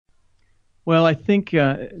Well, I think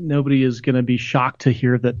nobody is going to be shocked to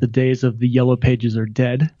hear that the days of the yellow pages are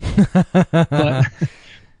dead. but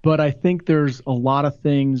but I think there's a lot of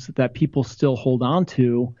things that people still hold on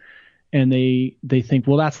to, and they think,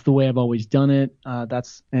 well, that's the way I've always done it.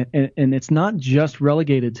 And it's not just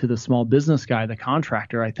relegated to the small business guy, the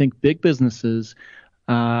contractor. I think big businesses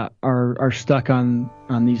are stuck on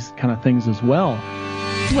these kind of things as well.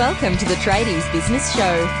 Welcome to the Tradies Business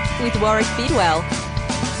Show with Warwick Bidwell.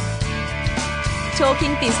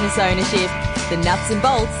 Talking business ownership, the nuts and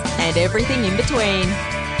bolts, and everything in between.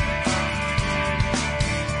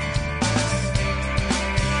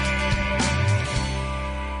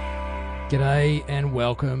 G'day and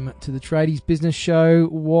welcome to the Tradies Business Show.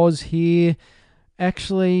 Was here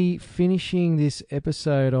actually finishing this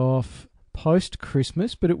episode off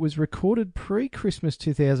post-Christmas, but it was recorded pre-Christmas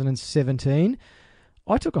 2017.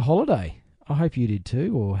 I took a holiday. I hope you did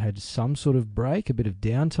too, or had some sort of break, a bit of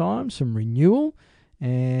downtime, some renewal,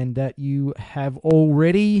 and that you have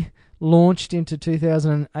already launched into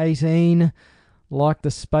 2018 like the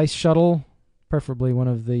space shuttle, preferably one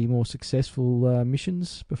of the more successful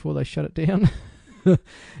missions before they shut it down.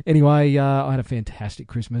 Anyway, I had a fantastic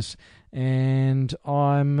Christmas, and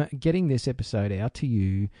I'm getting this episode out to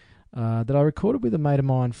you that I recorded with a mate of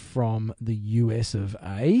mine from the US of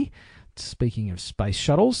A, speaking of space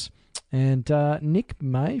shuttles. And Nick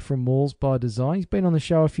May from Walls by Design, he's been on the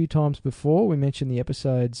show a few times before. We mentioned the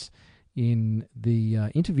episodes in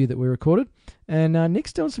the interview that we recorded. And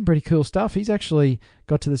Nick's doing some pretty cool stuff. He's actually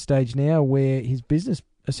got to the stage now where his business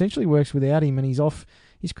essentially works without him, and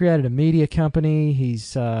he's created a media company.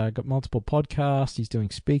 He's got multiple podcasts. He's doing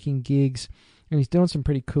speaking gigs, and he's doing some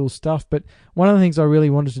pretty cool stuff. But one of the things I really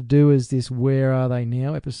wanted to do is this Where Are They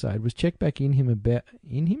Now episode was check back in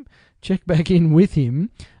with him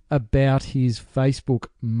about his Facebook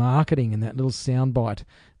marketing and that little soundbite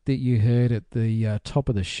that you heard at the top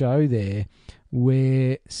of the show there,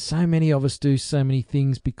 where so many of us do so many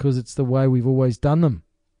things because it's the way we've always done them.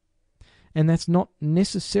 And that's not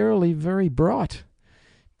necessarily very bright,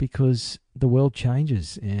 because the world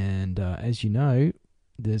changes. And as you know,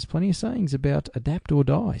 there's plenty of sayings about adapt or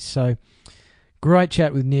die. So great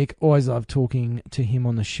chat with Nick. Always love talking to him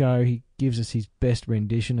on the show. He gives us his best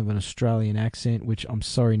rendition of an Australian accent, which I'm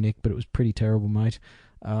sorry, Nick, but it was pretty terrible, mate.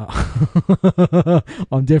 I'm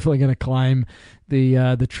definitely going to claim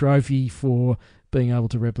the trophy for being able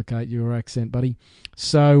to replicate your accent, buddy.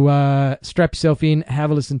 So strap yourself in,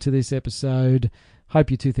 have a listen to this episode.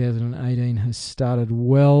 Hope your 2018 has started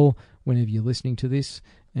well whenever you're listening to this,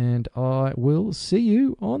 and I will see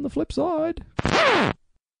you on the flip side.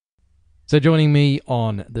 So joining me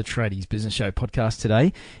on the Tradies Business Show podcast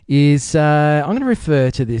today is, I'm going to refer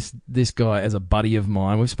to this guy as a buddy of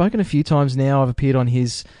mine. We've spoken a few times now. I've appeared on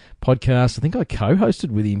his podcast. I think I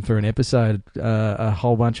co-hosted with him for an episode a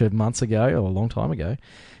whole bunch of months ago, or a long time ago.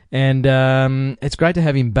 And it's great to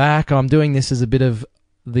have him back. I'm doing this as a bit of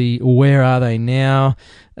the Where Are They Now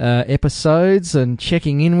episodes, and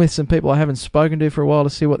checking in with some people I haven't spoken to for a while to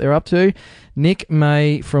see what they're up to. Nick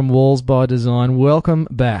May from Walls by Design, welcome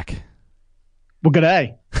back. Well,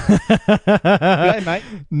 g'day. G'day, mate.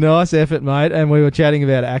 Nice effort, mate. And we were chatting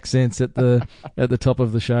about accents at the top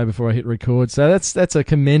of the show before I hit record. So that's a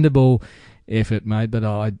commendable effort, mate. But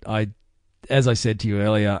I, as I said to you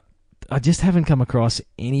earlier, I just haven't come across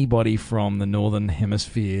anybody from the Northern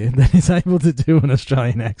Hemisphere that is able to do an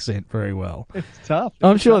Australian accent very well. It's tough.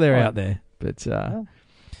 I'm sure they're out there, but. Yeah.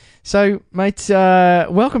 So, mate,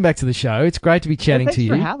 welcome back to the show. It's great to be chatting to you.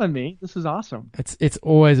 Thanks for having me. This is awesome. It's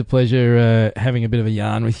always a pleasure having a bit of a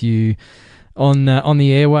yarn with you on the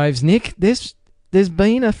airwaves. Nick, there's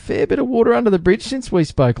been a fair bit of water under the bridge since we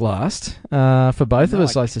spoke last, for both of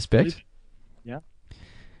us, I suspect. Yeah.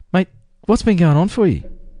 Mate, what's been going on for you?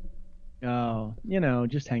 Oh,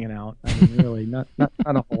 just hanging out. I mean, really, not a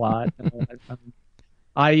whole lot.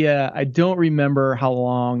 I don't remember how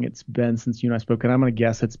long it's been since you and I spoke, and I'm going to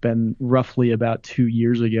guess it's been roughly about 2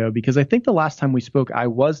 years ago, because I think the last time we spoke, I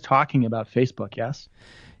was talking about Facebook, yes?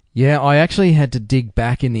 Yeah, I actually had to dig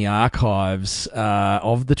back in the archives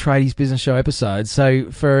of the Tradies Business Show episodes.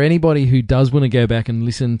 So for anybody who does want to go back and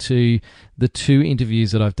listen to the two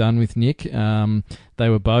interviews that I've done with Nick, they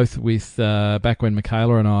were both with back when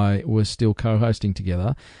Michaela and I were still co-hosting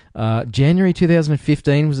together. January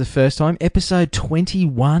 2015 was the first time, episode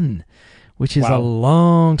 21, which is a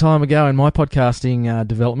long time ago in my podcasting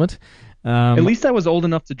development. At least I was old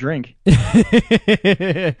enough to drink.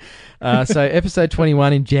 So episode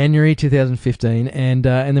 21 in January 2015, and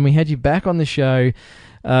then we had you back on the show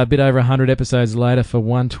a bit over 100 episodes later for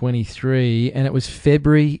 123, and it was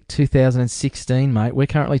February 2016, mate. We're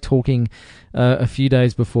currently talking a few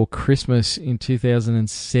days before Christmas in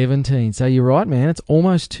 2017. So you're right, man. It's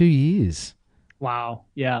almost 2 years. Wow.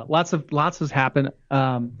 Yeah. Lots has happened.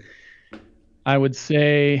 I would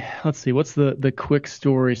say, let's see, what's the quick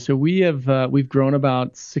story? So we've grown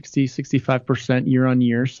about 65% year on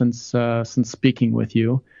year since speaking with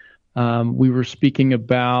you. We were speaking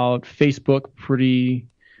about Facebook pretty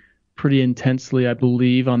intensely, I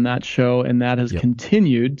believe, on that show, and that has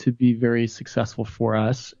continued to be very successful for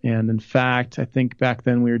us. And in fact, I think back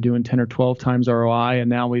then we were doing 10 or 12 times ROI, and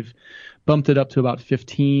now we've bumped it up to about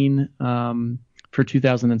 15 for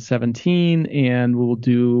 2017, and we'll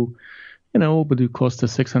do close to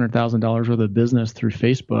 $600,000 worth of business through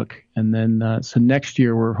Facebook. And then, so next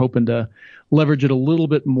year we're hoping to leverage it a little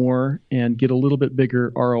bit more and get a little bit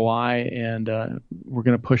bigger ROI. And we're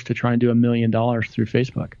going to push to try and do $1 million through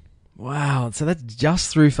Facebook. Wow. So that's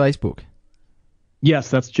just through Facebook? Yes,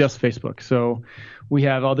 that's just Facebook. So we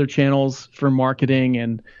have other channels for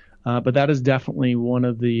marketing, but that is definitely one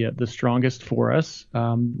of the strongest for us.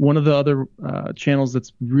 One of the other channels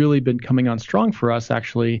that's really been coming on strong for us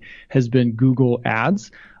actually has been Google Ads.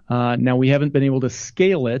 Now we haven't been able to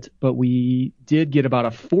scale it, but we did get about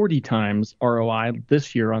a 40 times ROI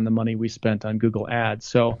this year on the money we spent on Google Ads.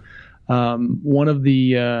 So one of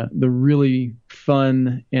the really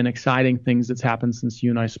fun and exciting things that's happened since you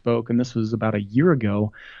and I spoke, and this was about a year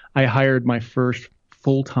ago, I hired my first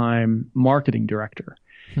full-time marketing director.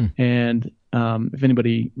 And if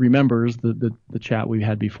anybody remembers the chat we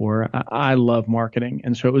had before, I love marketing.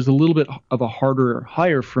 And so it was a little bit of a harder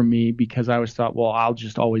hire for me because I always thought, well, I'll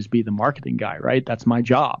just always be the marketing guy, right? That's my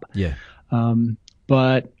job. Yeah.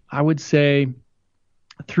 But I would say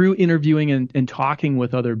through interviewing and talking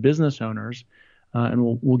with other business owners,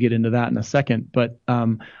 and we'll get into that in a second, but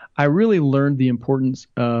I really learned the importance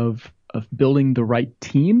of building the right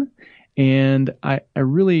team. And I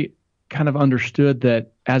really kind of understood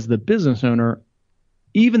that as the business owner,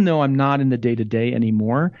 even though I'm not in the day-to-day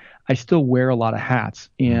anymore, I still wear a lot of hats.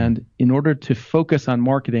 And in order to focus on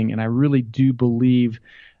marketing, and I really do believe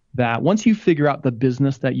that once you figure out the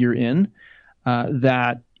business that you're in,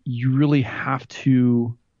 that you really have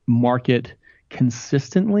to market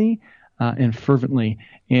consistently and fervently.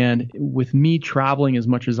 And with me traveling as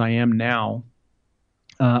much as I am now,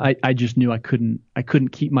 I just knew I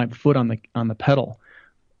couldn't keep my foot on the pedal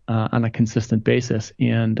on a consistent basis.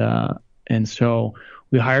 And so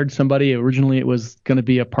we hired somebody. Originally, it was going to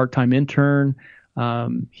be a part-time intern.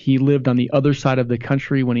 He lived on the other side of the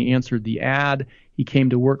country when he answered the ad. He came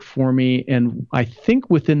to work for me. And I think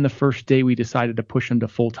within the first day, we decided to push him to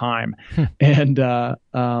full-time. And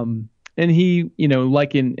he,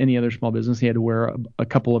 like in any other small business, he had to wear a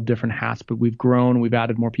couple of different hats, but we've grown, we've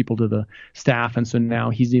added more people to the staff. And so now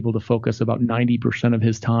he's able to focus about 90% of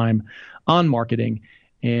his time on marketing.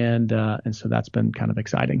 And so that's been kind of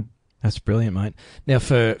exciting. That's brilliant, mate. Now,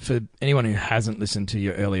 for anyone who hasn't listened to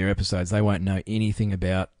your earlier episodes, they won't know anything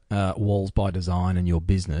about Walls by Design and your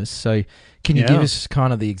business. So can you give us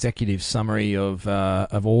kind of the executive summary of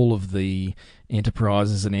all of the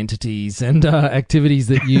enterprises and entities and activities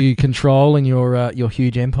that you control in your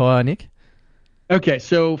huge empire, Nick? Okay,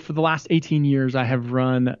 so for the last 18 years, I have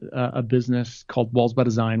run a business called Walls by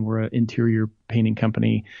Design. We're an interior painting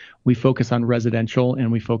company. We focus on residential,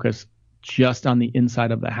 and we focus just on the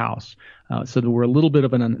inside of the house. So that we're a little bit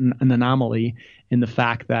of an anomaly in the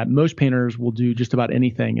fact that most painters will do just about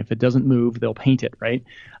anything. If it doesn't move, they'll paint it, right?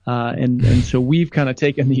 And so we've kind of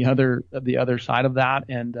taken the other side of that,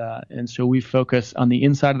 and so we focus on the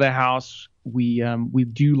inside of the house. We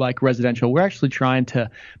do like residential. We're actually trying to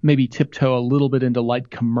maybe tiptoe a little bit into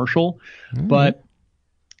light commercial, but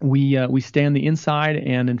we stay on the inside,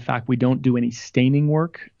 and in fact, we don't do any staining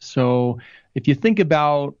work. So if you think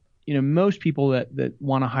about most people that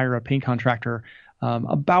want to hire a paint contractor,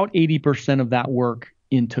 about 80% of that work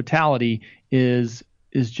in totality is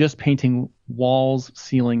just painting walls,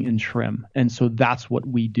 ceiling, and trim. And so that's what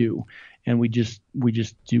we do. And we just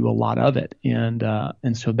do a lot of it. And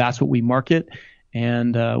so that's what we market.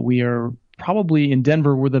 And we are probably in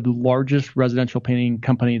Denver, we're the largest residential painting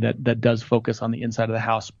company that does focus on the inside of the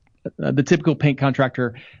house. The typical paint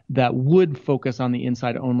contractor that would focus on the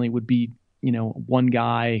inside only would be one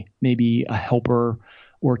guy, maybe a helper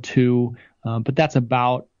or two, but that's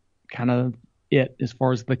about kind of it as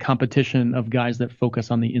far as the competition of guys that focus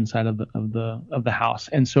on the inside of the house.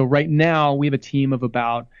 And so right now we have a team of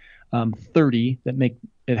about 30 that make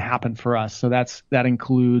it happen for us. So that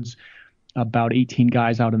includes about 18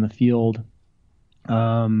 guys out in the field,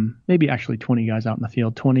 maybe actually 20 guys out in the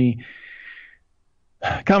field, 20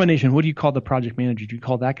 Combination. What do you call the project manager? Do you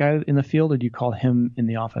call that guy in the field, or do you call him in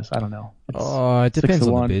the office? I don't know. It depends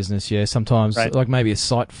on the business. Yeah, sometimes right. Like maybe a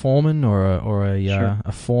site foreman or Sure.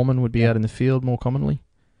 a foreman would be out in the field more commonly.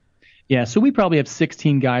 Yeah, so we probably have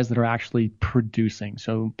 16 guys that are actually producing,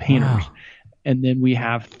 so painters. Wow. And then we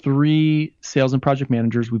have 3 sales and project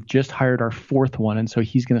managers. We've just hired our 4th one, and so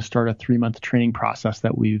he's going to start a 3-month training process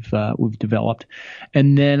that we've developed.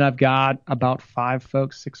 And then I've got about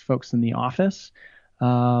 6 folks in the office,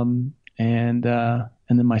 and then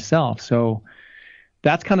myself. So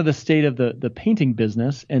that's kind of the state of the painting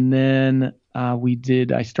business. And then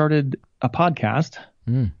I started a podcast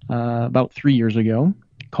about 3 years ago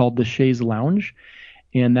called The Shays Lounge.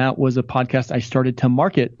 And that was a podcast I started to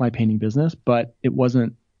market my painting business, but it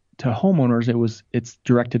wasn't to homeowners. It's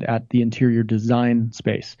directed at the interior design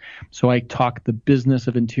space. So I talk the business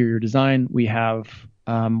of interior design. We have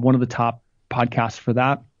one of the top podcasts for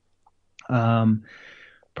that,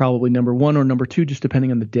 probably number 1 or number 2, just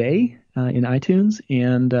depending on the day in iTunes.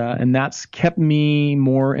 And that's kept me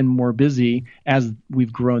more and more busy as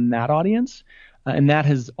we've grown that audience. And that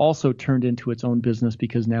has also turned into its own business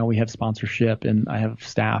because now we have sponsorship and I have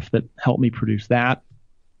staff that help me produce that.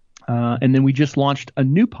 And then we just launched a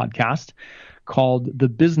new podcast called The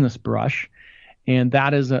Business Brush. And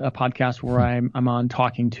that is a podcast where I'm on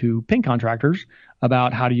talking to paint contractors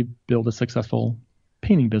about how do you build a successful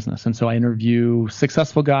painting business. And so I interview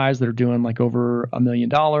successful guys that are doing like over $1 million.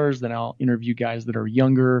 Then I'll interview guys that are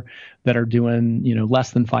younger that are doing, less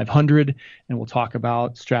than 500. And we'll talk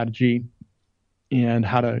about strategy and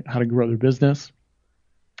how to grow their business.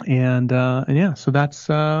 And yeah, so that's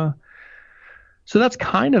it.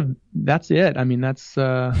 I mean, that's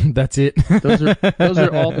it. those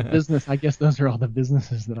are all the business. I guess those are all the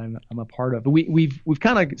businesses that I'm a part of. But we've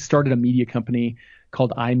kind of started a media company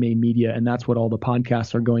called iMay Media, and that's what all the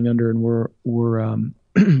podcasts are going under. And we're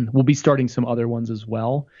we'll be starting some other ones as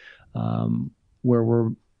well, where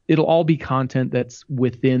it'll all be content that's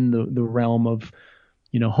within the realm of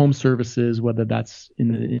home services, whether that's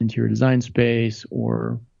in the interior design space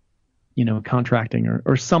or, contracting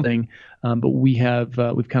or something. But we've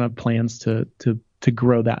kind of plans to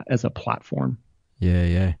grow that as a platform.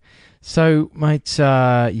 Yeah. So, mate,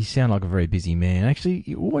 you sound like a very busy man. Actually,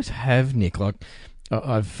 you always have, Nick. Like,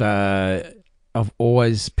 I've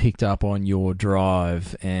always picked up on your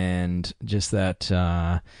drive and just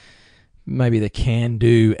that, maybe the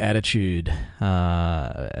can-do attitude,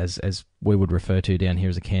 as we would refer to down here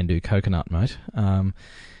as a can-do coconut, mate. I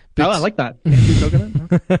like that. Can-do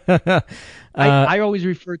coconut. I always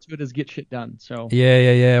refer to it as get shit done. So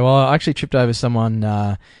yeah. Well, I actually tripped over someone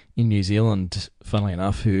in New Zealand, funnily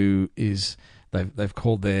enough, who is they've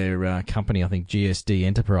called their company, I think, GSD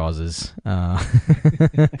Enterprises.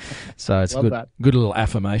 So it's a good little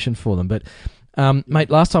affirmation for them, but. Mate,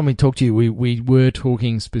 last time we talked to you, we were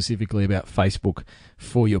talking specifically about Facebook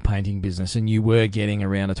for your painting business, and you were getting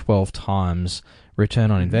around a 12 times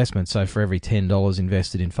return on investment. So for every $10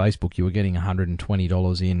 invested in Facebook, you were getting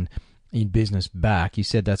 $120 in business back. You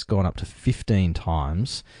said that's gone up to 15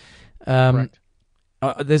 times. Correct.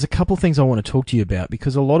 There's a couple of things I want to talk to you about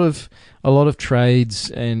because a lot of trades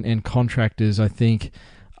and contractors, I think,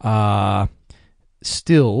 are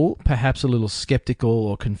still perhaps a little skeptical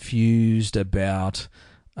or confused about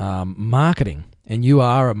marketing, and you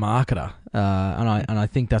are a marketer, and I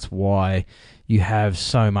think that's why you have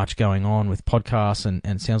so much going on with podcasts, and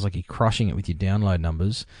it sounds like you're crushing it with your download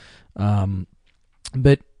numbers.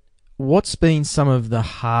 But what's been some of the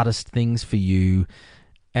hardest things for you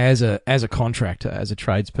as a contractor, as a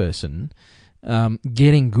tradesperson,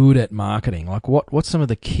 getting good at marketing? Like what's some of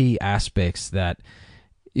the key aspects that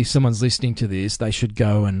if someone's listening to this, they should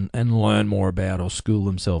go and learn more about or school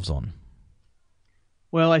themselves on?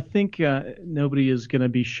 Well, I think nobody is going to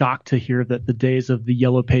be shocked to hear that the days of the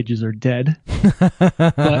yellow pages are dead.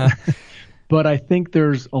 But I think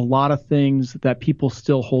there's a lot of things that people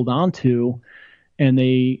still hold on to, and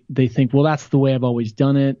they think, well, that's the way I've always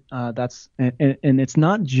done it. And it's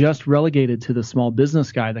not just relegated to the small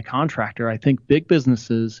business guy, the contractor. I think big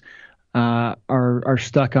businesses are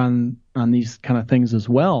stuck on these kind of things as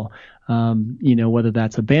well. Whether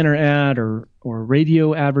that's a banner ad or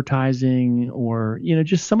radio advertising or,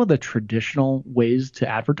 just some of the traditional ways to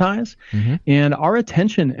advertise. Mm-hmm. And our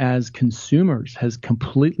attention as consumers has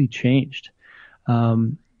completely changed.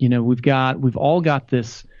 We've all got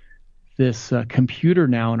this computer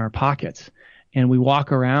now in our pockets, and we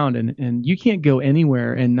walk around and you can't go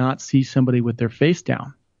anywhere and not see somebody with their face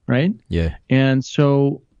down. Right. Yeah. And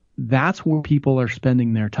so that's where people are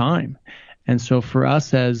spending their time. And so for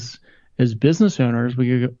us as as business owners,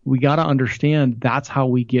 we got to understand that's how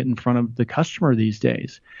we get in front of the customer these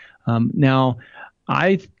days. Now,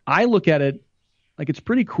 I look at it like it's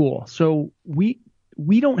pretty cool. So we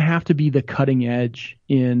don't have to be the cutting edge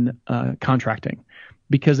in contracting,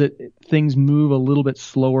 because things move a little bit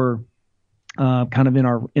slower, kind of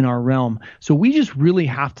in our realm. So we just really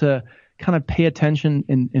have to kind of pay attention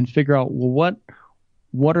and figure out, well,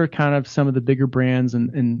 what are kind of some of the bigger brands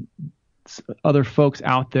and other folks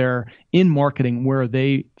out there in marketing, where are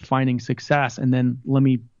they finding success? And then let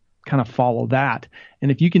me kind of follow that.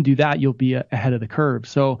 And if you can do that, you'll be ahead of the curve.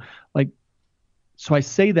 So I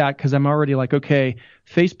say that because I'm already like, okay,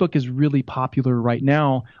 Facebook is really popular right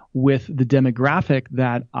now with the demographic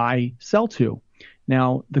that I sell to.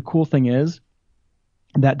 Now, the cool thing is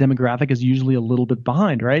that demographic is usually a little bit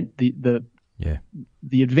behind, right? The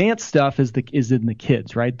advanced stuff is in the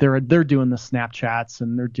kids, right? They're doing the Snapchats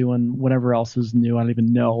and they're doing whatever else is new. I don't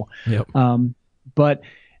even know. Yep. But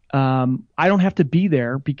I don't have to be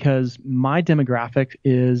there, because my demographic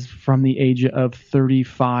is from the age of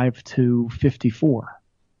 35 to 54,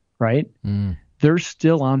 right? They're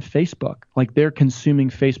still on Facebook. Like, they're consuming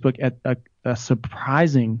Facebook at a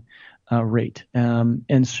surprising rate.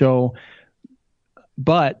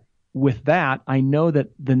 But with that, I know that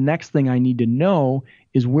the next thing I need to know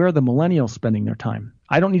is where the millennials spending their time.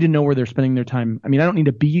 I don't need to know where they're spending their time. I mean, I don't need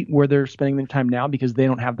to be where they're spending their time now, because they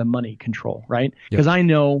don't have the money control, right? Because I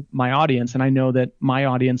know my audience, and I know that my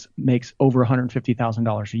audience makes over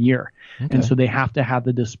 $150,000 a year. Okay. And so they have to have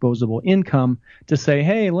the disposable income to say,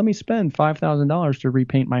 hey, let me spend $5,000 to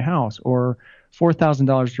repaint my house, or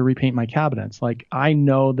 $4,000 to repaint my cabinets. Like, I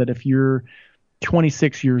know that if you're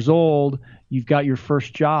 26 years old, you've got your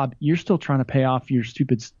first job, you're still trying to pay off your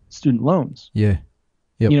stupid student loans. Yeah.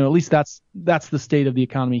 Yep. At least that's the state of the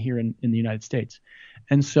economy here in the United States.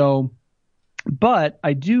 And so, but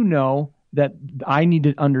I do know that I need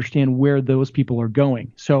to understand where those people are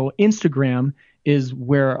going. So Instagram is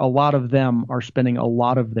where a lot of them are spending a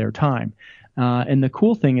lot of their time. And the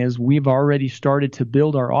cool thing is, we've already started to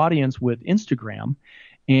build our audience with Instagram.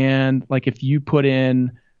 And like, if you put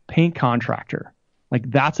in paint contractor,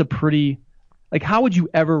 like, that's a pretty, like, how would you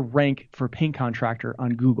ever rank for paint contractor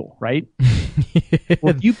on Google, right?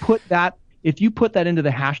 Well, if you put that into the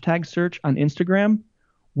hashtag search on Instagram,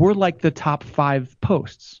 we're like the top 5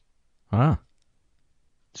 posts. Ah.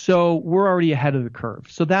 So we're already ahead of the curve.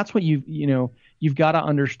 So that's what you've got to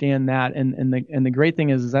understand that. And the great thing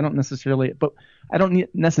is I don't necessarily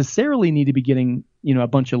need to be getting, a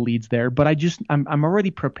bunch of leads there, but I'm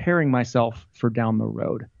already preparing myself for down the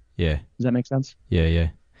road. Yeah. Does that make sense? Yeah. Yeah.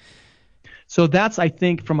 So that's, I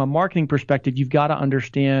think, from a marketing perspective, you've got to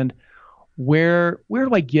understand where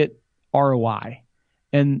do I get ROI?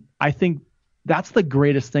 And I think that's the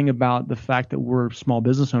greatest thing about the fact that we're small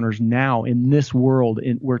business owners now in this world,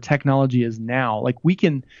 where technology is now. Like, we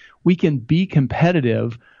can be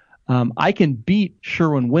competitive. I can beat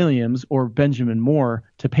Sherwin-Williams or Benjamin Moore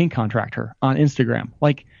to paint contractor on Instagram.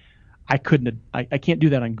 Like, I can't do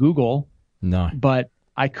that on Google. No. But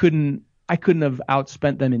I couldn't have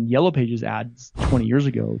outspent them in Yellow Pages ads 20 years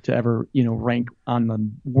ago to ever, rank on the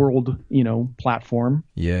world, platform.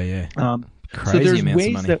 Yeah. Crazy, so there's amounts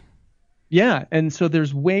ways of money. And so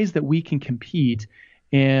there's ways that we can compete,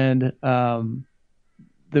 and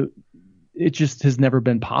it just has never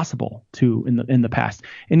been possible to in the past.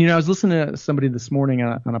 And I was listening to somebody this morning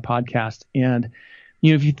on a podcast, and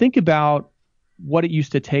if you think about what it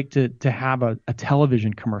used to take to have a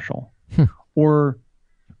television commercial, or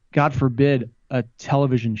God forbid, a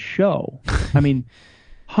television show. I mean,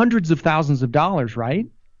 hundreds of thousands of dollars, right?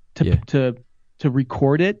 To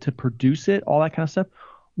record it, to produce it, all that kind of stuff.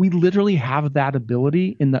 We literally have that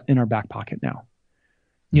ability in our back pocket now.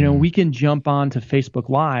 We can jump on to Facebook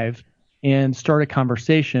Live and start a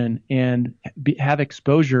conversation and have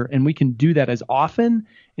exposure, and we can do that as often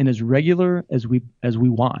and as regular as we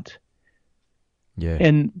want. Yeah.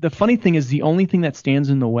 And the funny thing is, the only thing that stands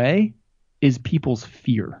in the way is people's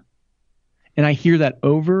fear. And I hear that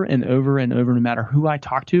over and over and over, no matter who I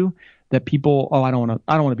talk to, that people, I don't want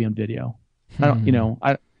to be on video.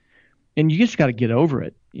 And you just got to get over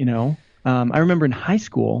it. I remember in high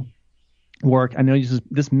school work, I know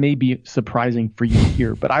this may be surprising for you to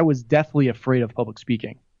hear, but I was deathly afraid of public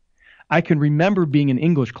speaking. I can remember being in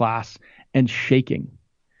English class and shaking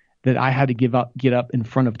that I had to get up in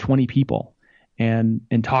front of 20 people and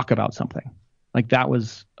talk about something. Like, that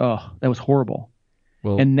was horrible.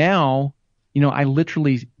 Well, and now, I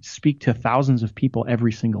literally speak to thousands of people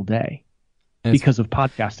every single day because of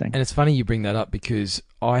podcasting. And it's funny you bring that up, because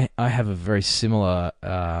I have a very similar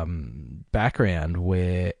background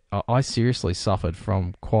where I seriously suffered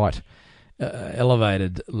from quite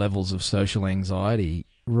elevated levels of social anxiety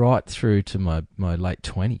right through to my late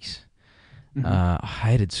 20s. Mm-hmm. I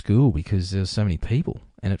hated school because there were so many people,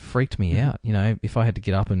 and it freaked me out. You know, if I had to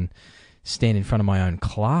get up and stand in front of my own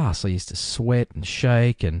class, I used to sweat and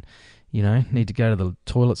shake and, you know, need to go to the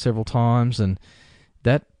toilet several times, and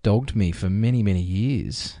that dogged me for many, many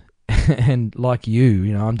years. And like you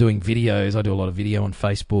know, I'm doing videos. I do a lot of video on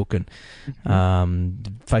Facebook and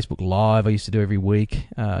Facebook Live. I used to do every week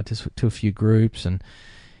to a few groups, and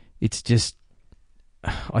it's just,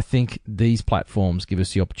 I think these platforms give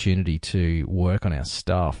us the opportunity to work on our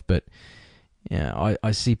stuff. But yeah,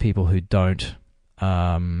 I see people who don't,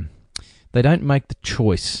 they don't make the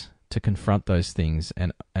choice to confront those things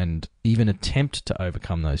and even attempt to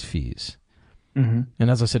overcome those fears. Mm-hmm. And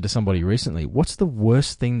as I said to somebody recently, what's the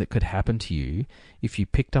worst thing that could happen to you if you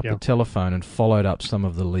picked up the telephone and followed up some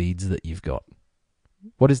of the leads that you've got?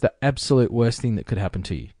 What is the absolute worst thing that could happen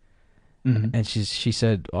to you? Mm-hmm. And she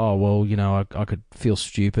said, oh, well, you know, I could feel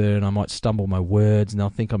stupid and I might stumble my words and they'll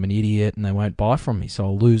think I'm an idiot and they won't buy from me, so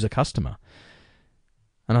I'll lose a customer.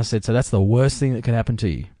 And I said, so that's the worst thing that could happen to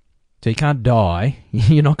you. So you can't die.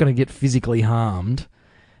 You're not going to get physically harmed.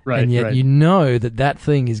 Right, and yet you know that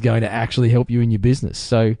thing is going to actually help you in your business.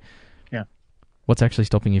 So what's actually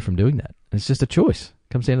stopping you from doing that? It's just a choice.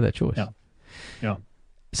 It comes down to that choice. Yeah.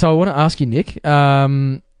 So I want to ask you, Nick,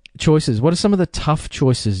 choices. What are some of the tough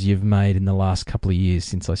choices you've made in the last couple of years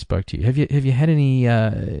since I spoke to you? Have you had any,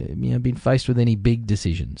 been faced with any big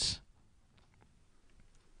decisions?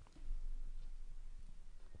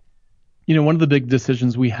 You know, one of the big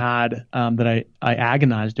decisions we had that I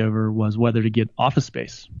agonized over was whether to get office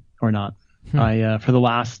space or not. For the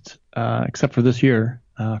last, except for this year,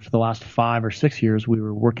 for the last 5 or 6 years, we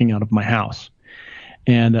were working out of my house.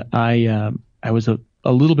 And I was a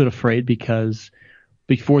little bit afraid because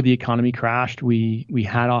before the economy crashed, we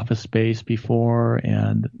had office space before,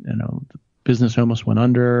 and, you know, the business almost went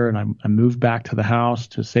under, and I moved back to the house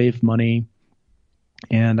to save money.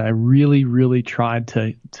 And I really, really tried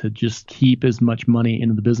to just keep as much money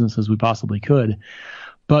into the business as we possibly could.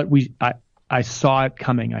 But I saw it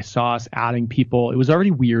coming. I saw us adding people. It was already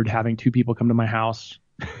weird having 2 people come to my house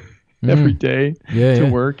every day to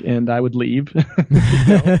work, and I would leave.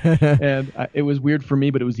 And it was weird for me,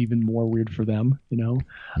 but it was even more weird for them, you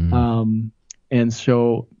know. And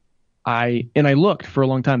so I looked for a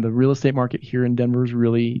long time. The real estate market here in Denver is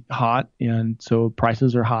really hot, and so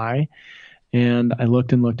prices are high. And I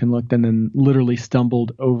looked and looked and looked, and then literally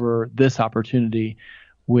stumbled over this opportunity,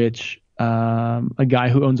 which a guy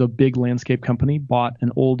who owns a big landscape company bought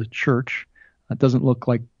an old church. It doesn't look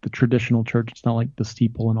like the traditional church. It's not like the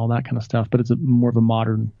steeple and all that kind of stuff, but it's more of a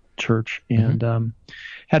modern church, and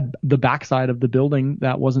had the backside of the building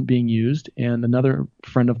that wasn't being used. And another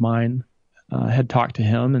friend of mine had talked to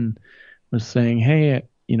him and was saying, hey,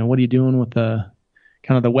 you know, what are you doing with the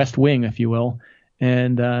kind of the west wing, if you will?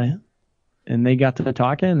 And they got to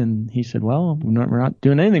talking, and he said, well, we're not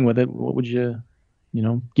doing anything with it. What would you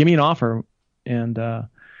give me an offer? And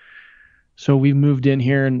so we moved in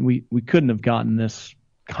here, and we couldn't have gotten this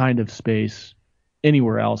kind of space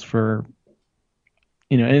anywhere else for,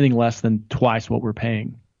 you know, anything less than twice what we're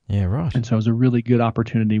paying. Yeah, right. And so it was a really good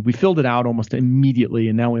opportunity. We filled it out almost immediately,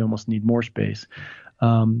 and now we almost need more space.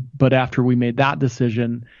 But after we made that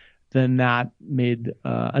decision, then that made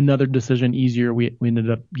another decision easier. We ended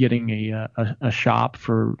up getting a shop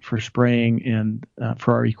for spraying and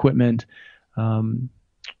for our equipment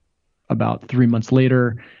about 3 months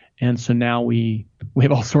later. And so now we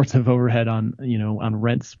have all sorts of overhead on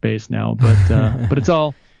rent space now, but it's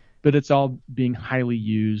all being highly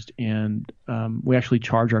used, and we actually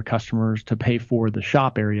charge our customers to pay for the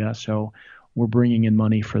shop area. So we're bringing in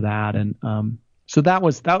money for that. And so that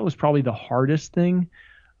was probably the hardest thing.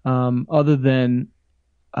 Other than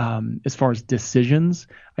as far as decisions,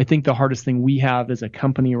 I think the hardest thing we have as a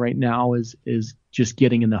company right now is just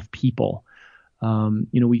getting enough people.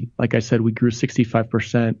 Like I said, we grew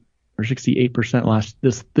 65% or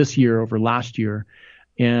 68% this year over last year.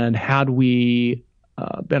 And had we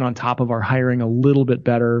been on top of our hiring a little bit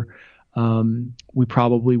better, we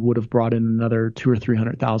probably would have brought in another $200,000 or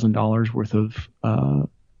 $300,000 worth of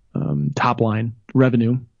top line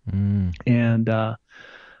revenue. And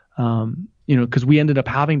because we ended up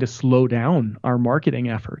having to slow down our marketing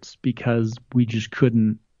efforts because we just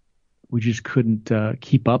couldn't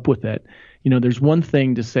keep up with it. There's one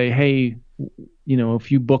thing to say, hey,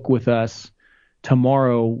 if you book with us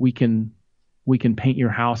tomorrow, we can paint your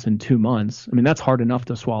house in 2 months. I mean, that's hard enough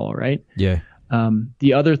to swallow, right? Yeah.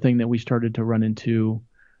 The other thing that we started to run into,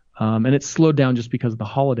 and it's slowed down just because of the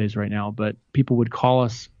holidays right now, but people would call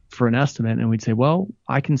us for an estimate, and we'd say, well,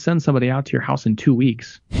 I can send somebody out to your house in 2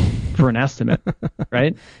 weeks for an estimate,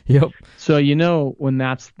 right? Yep. So when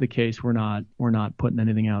that's the case, we're not putting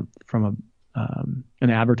anything out from an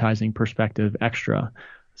advertising perspective extra.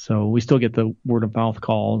 So we still get the word of mouth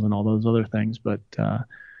calls and all those other things, but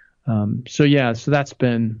so that's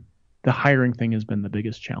been the hiring thing has been the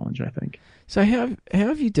biggest challenge, I think. So how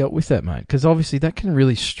have you dealt with that, mate? Because obviously that can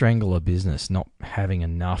really strangle a business, not having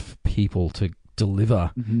enough people to deliver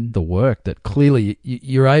the work that clearly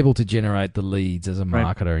you're able to generate the leads as a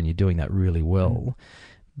marketer, and you're doing that really well.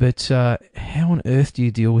 But how on earth do you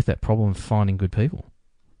deal with that problem of finding good people?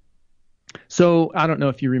 So I don't know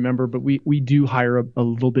if you remember, but we do hire a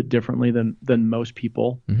little bit differently than most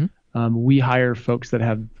people. We hire folks that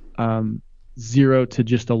have zero to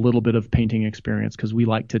just a little bit of painting experience, because we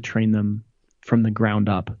like to train them from the ground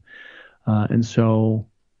up.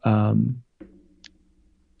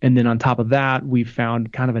 And then on top of that, we've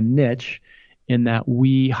found kind of a niche in that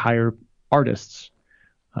we hire artists,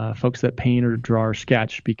 folks that paint or draw or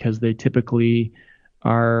sketch, because they typically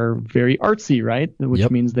are very artsy, right? Which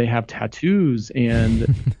means they have tattoos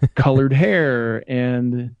and colored hair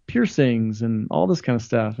and piercings and all this kind of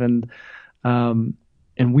stuff. And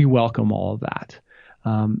we welcome all of that.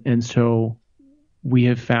 And so we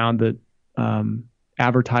have found that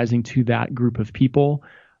advertising to that group of people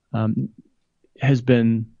has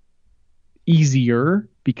been easier,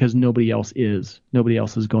 because nobody else is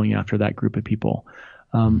going after that group of people.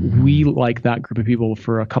 We like that group of people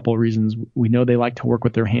for a couple of reasons. We know they like to work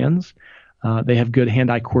with their hands. They have good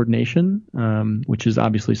hand-eye coordination, which is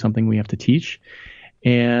obviously something we have to teach.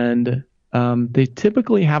 And they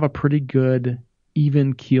typically have a pretty good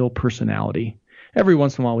even keel personality. Every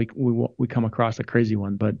once in a while we come across a crazy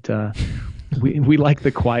one, but we like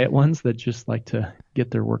the quiet ones that just like to get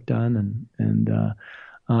their work done.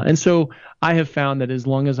 And so I have found that as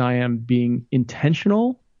long as I am being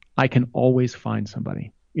intentional, I can always find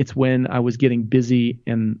somebody. It's when I was getting busy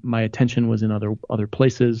and my attention was in other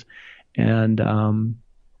places, and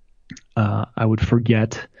I would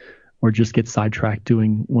forget or just get sidetracked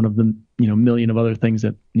doing one of the million of other things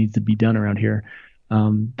that needs to be done around here.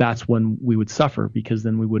 That's when we would suffer, because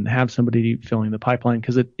then we wouldn't have somebody filling the pipeline.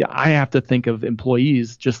 Because I have to think of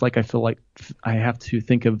employees just like I feel like I have to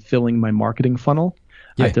think of filling my marketing funnel.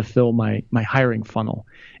 I have to fill my hiring funnel.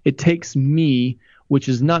 It takes me, which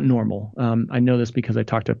is not normal. I know this because I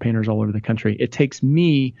talk to painters all over the country. It takes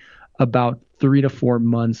me about 3 to 4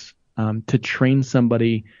 months to train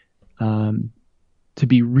somebody to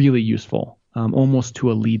be really useful, almost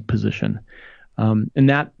to a lead position. And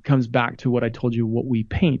that comes back to what I told you, what we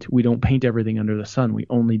paint. We don't paint everything under the sun. We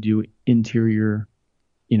only do interior,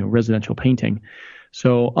 residential painting.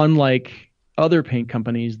 So unlike other paint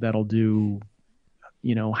companies that'll do,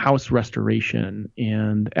 house restoration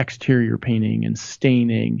and exterior painting and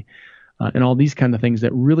staining, and all these kind of things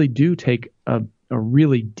that really do take a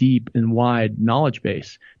really deep and wide knowledge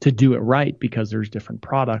base to do it right, because there's different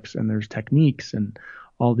products and there's techniques and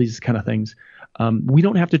all these kind of things. We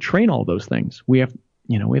don't have to train all those things. We have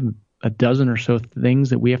a dozen or so things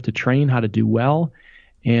that we have to train how to do well.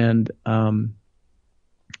 And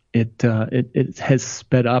it has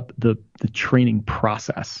sped up the training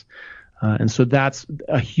process. And so that's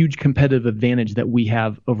a huge competitive advantage that we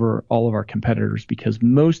have over all of our competitors, because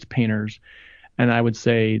most painters, and I would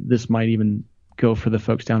say this might even go for the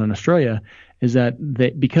folks down in Australia, is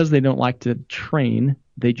that because they don't like to train,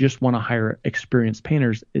 they just want to hire experienced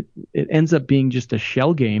painters. It ends up being just a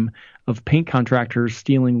shell game of paint contractors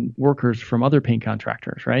stealing workers from other paint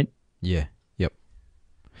contractors, right? Yeah. Yep.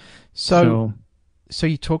 So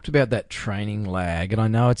you talked about that training lag, and I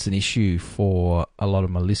know it's an issue for a lot of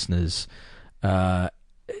my listeners.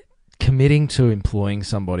 Committing to employing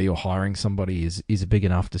somebody or hiring somebody is a big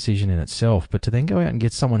enough decision in itself, but to then go out and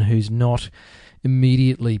get someone who's not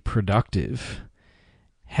immediately productive,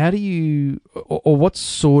 how do you, or what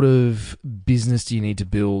sort of business do you need to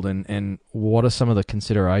build, and what are some of the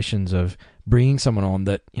considerations of bringing someone on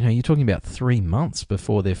that, you're talking about 3 months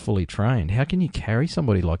before they're fully trained? How can you carry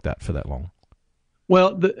somebody like that for that long?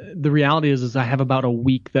 Well, the reality is I have about a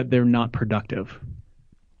week that they're not productive,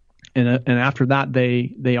 and after that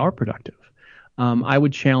they are productive. I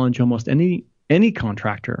would challenge almost any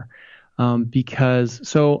contractor, because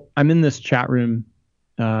so I'm in this chat room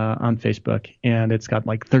on Facebook, and it's got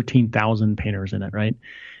like 13,000 painters in it, right?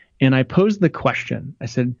 And I posed the question. I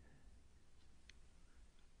said,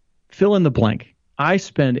 fill in the blank. I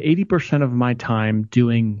spend 80% of my time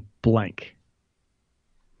doing blank.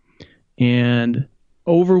 And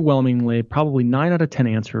overwhelmingly, probably 9 out of 10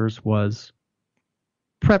 answers was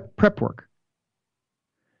prep work.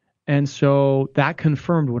 And so that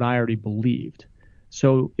confirmed what I already believed.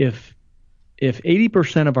 So if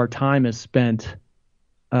 80% of our time is spent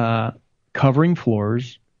covering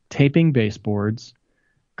floors, taping baseboards,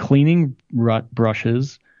 cleaning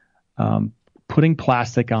brushes, putting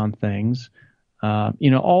plastic on things,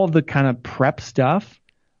 all of the kind of prep stuff,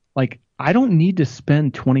 like I don't need to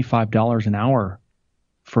spend $25 an hour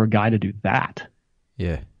for a guy to do that.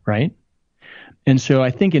 Yeah. Right. And so I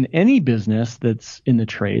think in any business that's in the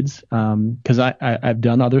trades, because I've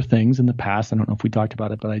done other things in the past. I don't know if we talked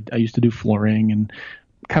about it, but I used to do flooring and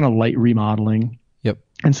kind of light remodeling. Yep.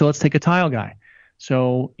 And so let's take a tile guy.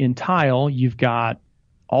 So in tile, you've got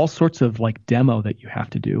all sorts of like demo that you have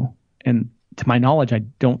to do. And to my knowledge, I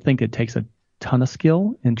don't think it takes a ton of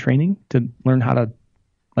skill and training to learn how to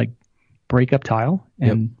like break up tile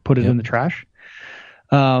and put it in the trash.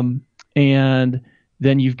 And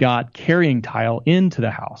then you've got carrying tile into the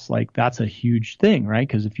house. Like that's a huge thing, right?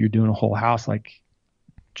 Because if you're doing a whole house, like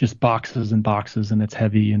just boxes and boxes and it's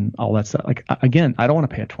heavy and all that stuff. Like again, I don't want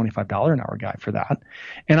to pay a $25 an hour guy for that.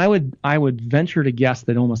 And I would venture to guess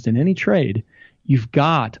that almost in any trade, you've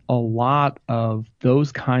got a lot of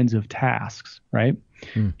those kinds of tasks, right?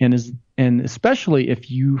 And especially if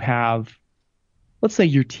you have, let's say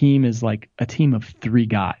your team is like a team of 3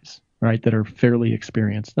 guys, right, that are fairly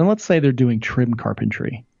experienced. And let's say they're doing trim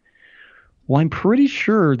carpentry. Well, I'm pretty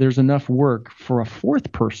sure there's enough work for a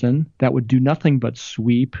 4th person that would do nothing but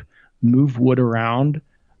sweep, move wood around,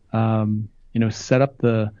 set up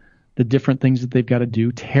the different things that they've got to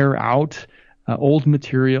do, tear out old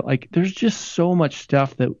material. Like there's just so much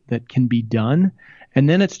stuff that can be done. And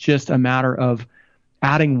then it's just a matter of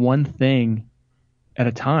adding one thing at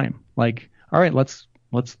a time. Like, all right, let's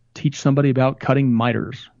teach somebody about cutting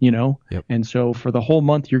miters, Yep. And so for the whole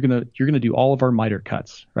month, you're going to do all of our miter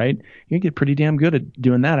cuts, right? You get pretty damn good at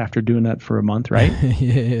doing that after doing that for a month, right?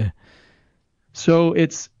 Yeah. So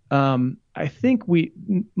it's, I think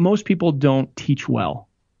most people don't teach well.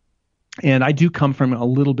 And I do come from a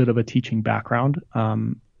little bit of a teaching background,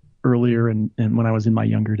 earlier and when I was in my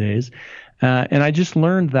younger days. And I just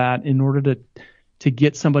learned that in order to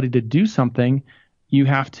get somebody to do something,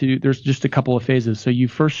 there's just a couple of phases. So you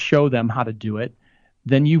first show them how to do it,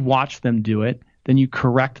 then you watch them do it, then you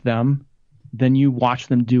correct them, then you watch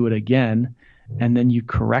them do it again, and then you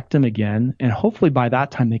correct them again. And hopefully by that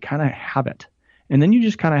time they kind of have it. And then you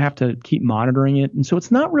just kind of have to keep monitoring it. And so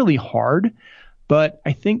it's not really hard, but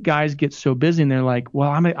I think guys get so busy and they're like, well,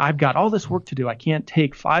 I've got all this work to do. I can't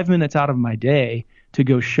take 5 minutes out of my day to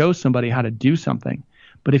go show somebody how to do something.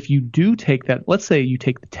 But if you do take that, let's say you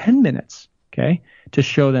take the 10 minutes, okay, to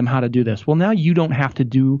show them how to do this. Well, now you don't have to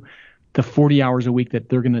do the 40 hours a week that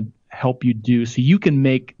they're going to help you do. So you can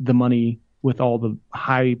make the money with all the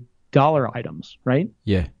high dollar items, right?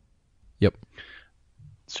 Yeah. Yep.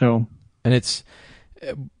 So. And it's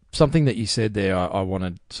something that you said there I want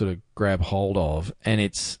to sort of grab hold of, and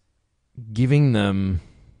it's giving them,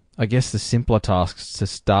 I guess, the simpler tasks to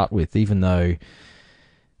start with, even though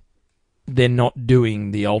they're not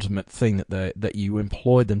doing the ultimate thing that you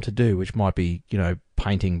employed them to do, which might be,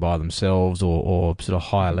 painting by themselves or sort of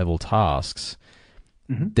higher level tasks.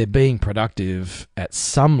 Mm-hmm. They're being productive at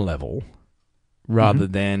some level rather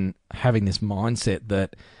than having this mindset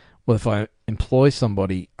that, well, if I employ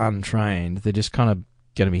somebody untrained, they're just kind of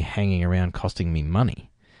going to be hanging around costing me money.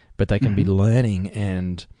 But they can be learning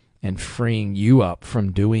and freeing you up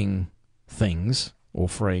from doing things, or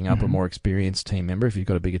freeing up a more experienced team member if you've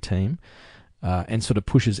got a bigger team, and sort of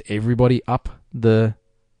pushes everybody up the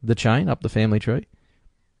chain, up the family tree.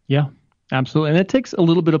 Yeah, absolutely. And it takes a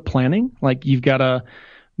little bit of planning. Like you've got to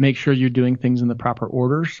make sure you're doing things in the proper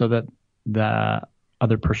order so that the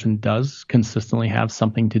other person does consistently have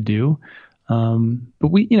something to do. But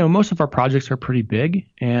most of our projects are pretty big,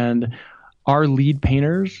 and our lead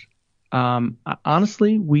painters,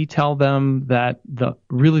 honestly, we tell them that the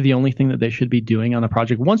only thing that they should be doing on the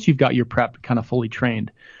project, once you've got your prep kind of fully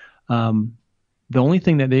trained, the only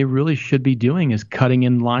thing that they really should be doing is cutting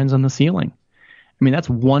in lines on the ceiling. I mean, that's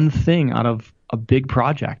one thing out of a big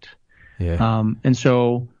project. Yeah. And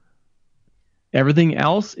so everything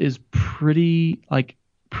else is pretty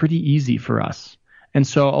easy for us. And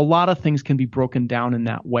so a lot of things can be broken down in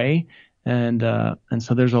that way. And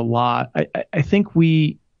so there's a lot. I think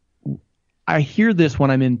I hear this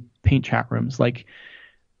when I'm in paint chat rooms. Like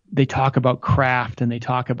they talk about craft and they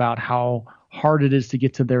talk about how hard it is to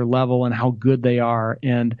get to their level and how good they are.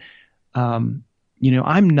 And,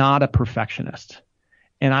 I'm not a perfectionist.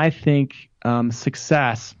 And I think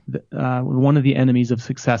success, one of the enemies of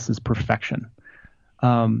success is perfection.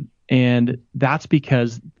 And that's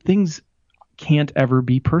because things can't ever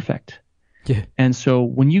be perfect. Yeah. And so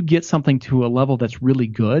when you get something to a level that's really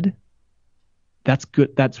good,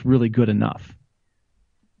 that's really good enough.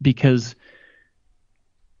 Because,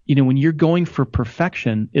 when you're going for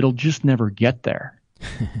perfection, it'll just never get there.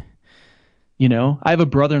 I have a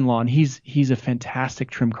brother-in-law, and he's a fantastic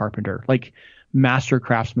trim carpenter, like master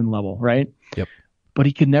craftsman level, right? Yep. But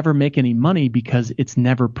he could never make any money because it's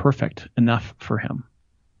never perfect enough for him.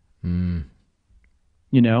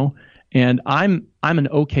 And I'm an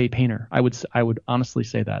okay painter. I would honestly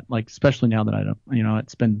say that, like, especially now that I don't,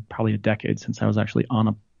 it's been probably a decade since I was actually on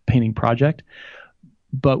a painting project,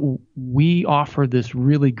 but we offer this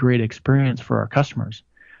really great experience for our customers.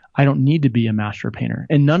 I don't need to be a master painter,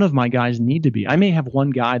 and none of my guys need to be. I may have one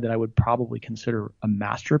guy that I would probably consider a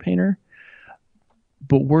master painter,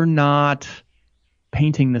 but we're not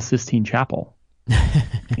painting the Sistine Chapel.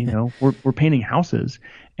 We're painting houses.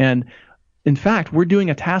 And in fact, we're doing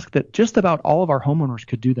a task that just about all of our homeowners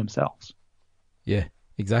could do themselves. Yeah,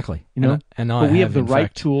 exactly. But we have the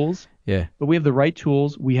right tools. Yeah. But we have the right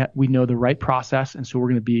tools. We know the right process, and so we're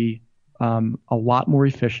going to be a lot more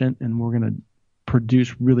efficient, and we're going to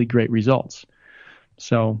produce really great results.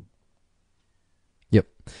 So. Yep.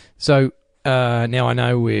 So now I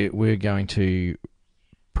know we're going to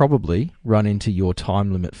probably run into your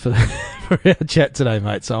time limit for our chat today,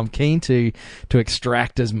 mate. So I'm keen to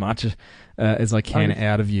extract as much as I can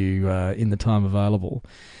out of you in the time available.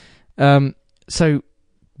 So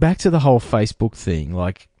back to the whole Facebook thing,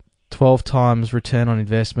 like 12 times return on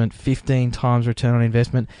investment, 15 times return on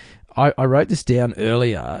investment. I wrote this down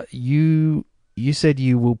earlier. You said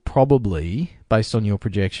you will probably, based on your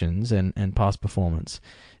projections and past performance,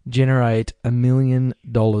 generate $1 million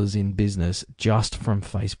in business just from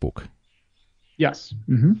Facebook. Yes.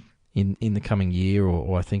 Mm-hmm. In the coming year,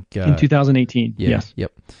 or I think in 2018. Yeah, yes.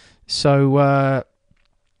 Yep. So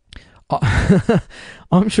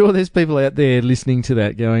I'm sure there's people out there listening to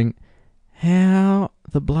that going, "How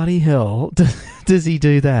the bloody hell does he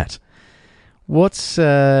do that?" What's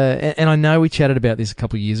and I know we chatted about this a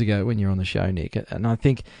couple of years ago when you were on the show, Nick, and I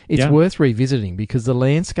think it's worth revisiting because the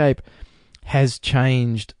landscape has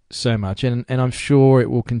changed so much, and I'm sure it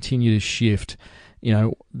will continue to shift.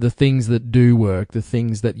 The things that do work, the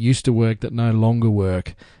things that used to work that no longer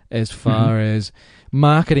work, as far as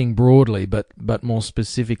marketing broadly, but more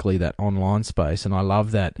specifically that online space. And I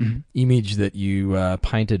love that image that you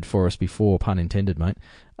painted for us before, pun intended, mate.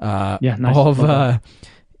 Nice. Of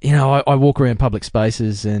I walk around public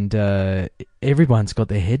spaces and everyone's got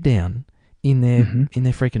their head down in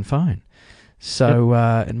their freaking phone. So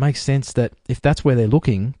it makes sense that if that's where they're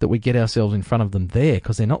looking, that we get ourselves in front of them there,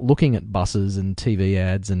 because they're not looking at buses and TV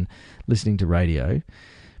ads and listening to radio.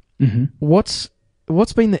 What's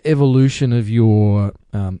been the evolution of your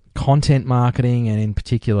content marketing, and in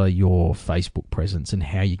particular your Facebook presence, and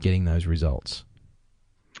how you're getting those results?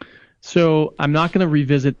 So I'm not going to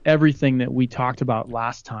revisit everything that we talked about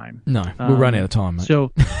last time. No, we'll run out of time, mate.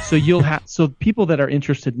 So you'll have people that are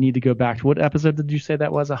interested need to go back to, what episode did you say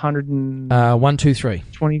that was? 123.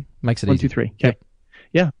 20 makes it 1, easy. 2, 3. Okay. Yep.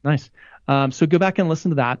 Yeah, nice. So go back and listen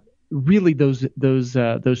to that. Really, those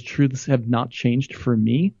truths have not changed for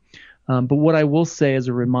me. But what I will say as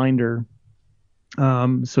a reminder,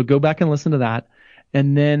 so go back and listen to that,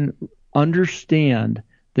 and then understand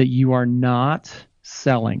that you are not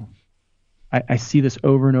selling. I see this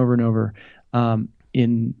over and over and over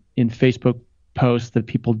in Facebook posts that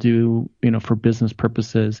people do, for business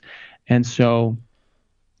purposes. And so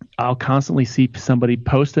I'll constantly see somebody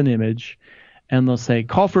post an image and they'll say,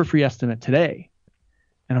 call for a free estimate today.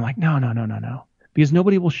 And I'm like, no, because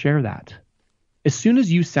nobody will share that. As soon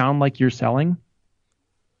as you sound like you're selling,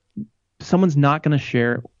 someone's not going to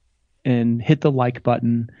share and hit the like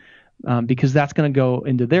button because that's going to go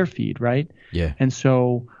into their feed, right? Yeah. And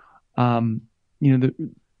so,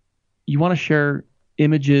 you want to share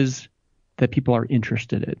images that people are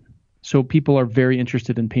interested in. So people are very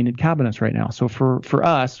interested in painted cabinets right now. So for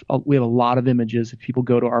us, we have a lot of images. If people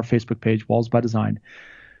go to our Facebook page, Walls by Design,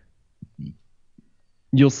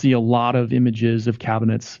 you'll see a lot of images of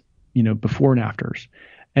cabinets, before and afters.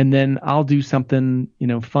 And then I'll do something,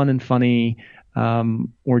 fun and funny,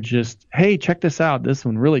 or just, hey, check this out. This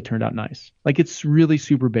one really turned out nice. Like, it's really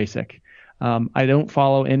super basic. I don't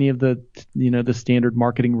follow any of the, the standard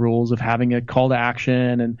marketing rules of having a call to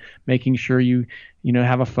action and making sure you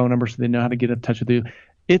have a phone number so they know how to get in touch with you.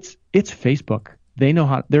 It's Facebook. They know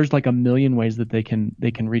how. There's like a million ways that they can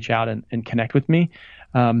reach out and connect with me.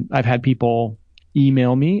 I've had people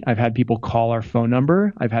email me. I've had people call our phone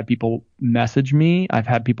number. I've had people message me. I've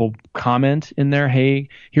had people comment in there, hey,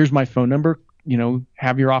 here's my phone number.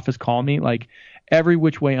 Have your office call me. Like, every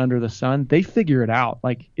which way under the sun. They figure it out.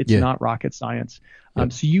 Like, it's not rocket science.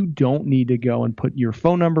 So you don't need to go and put your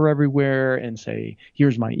phone number everywhere and say,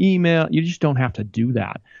 here's my email. You just don't have to do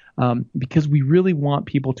that. Because we really want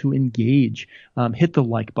people to engage, hit the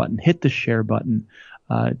like button, hit the share button,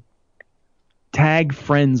 tag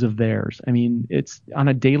friends of theirs. I mean, it's on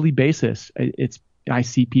a daily basis. I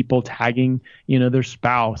see people tagging, their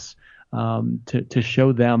spouse, to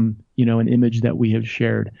show them, an image that we have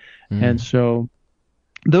shared. And so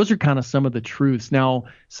those are kind of some of the truths. Now,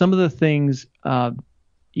 some of the things,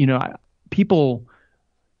 people,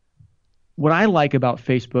 what I like about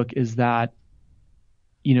Facebook is that,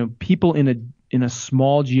 people in a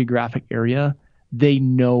small geographic area, they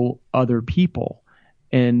know other people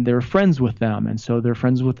and they're friends with them. And so they're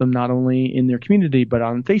friends with them not only in their community, but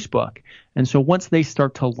on Facebook. And so once they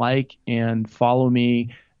start to like and follow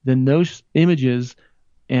me, then those images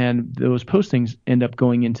and those postings end up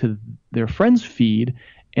going into their friend's feed,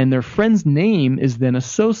 and their friend's name is then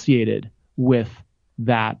associated with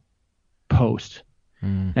that post.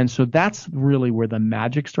 And so that's really where the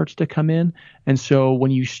magic starts to come in. And so when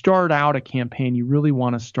you start out a campaign, you really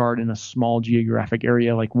want to start in a small geographic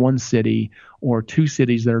area, like one city or two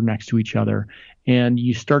cities that are next to each other. And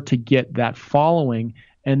you start to get that following.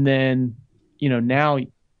 And then, now,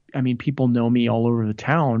 I mean, people know me all over the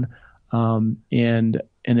town. And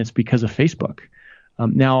it's because of Facebook.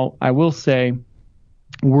 Now, I will say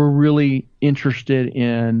we're really interested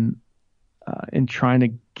in trying to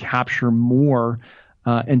capture more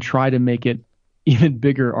and try to make it even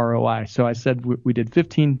bigger ROI. So I said we did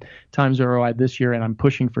 15 times ROI this year, and I'm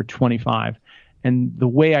pushing for 25. And the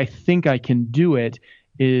way I think I can do it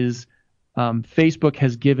is Facebook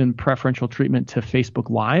has given preferential treatment to Facebook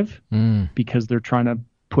Live because they're trying to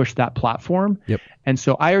push that platform. And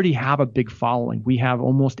so I already have a big following. We have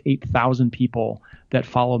almost 8,000 people that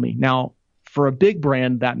follow me. Now, for a big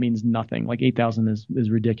brand, that means nothing. Like 8,000 is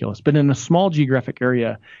ridiculous. But in a small geographic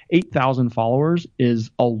area, 8,000 followers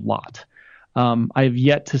is a lot. I have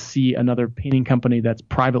yet to see another painting company that's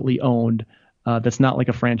privately owned, that's not like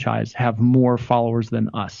a franchise, have more followers than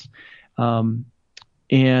us.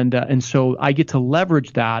 And so I get to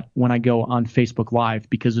leverage that when I go on Facebook Live,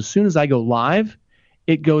 because as soon as I go live,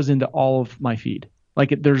 it goes into all of my feed.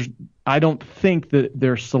 Like I don't think that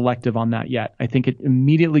they're selective on that yet. I think it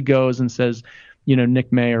immediately goes and says,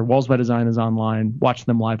 Nick May or Walls by Design is online. Watch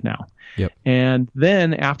them live now. And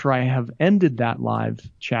then after I have ended that live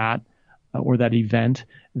chat or that event,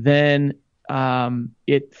 then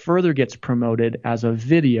it further gets promoted as a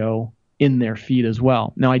video in their feed as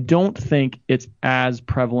well. Now, I don't think it's as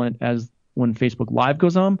prevalent as when Facebook Live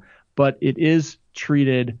goes on, but it is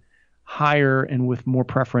treated higher and with more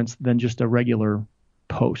preference than just a regular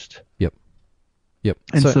post.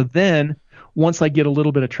 And so then once I get a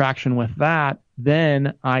little bit of traction with that,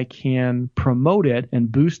 then I can promote it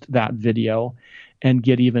and boost that video and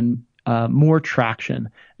get even more traction.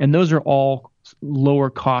 And those are all lower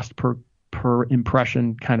cost per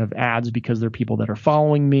impression kind of ads because they're people that are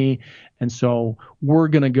following me. And so we're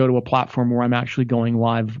going to go to a platform where I'm actually going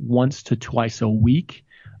live once to twice a week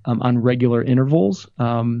on regular intervals.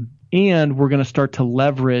 And we're going to start to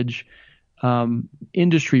leverage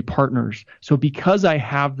industry partners. So because I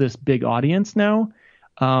have this big audience now,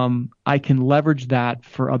 I can leverage that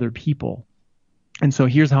for other people. And so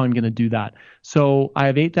here's how I'm going to do that. So I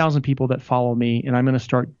have 8,000 people that follow me, and I'm going to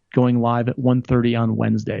start going live at 1:30 on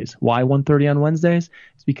Wednesdays. Why 1:30 on Wednesdays?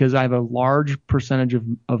 It's because I have a large percentage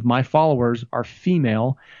of my followers are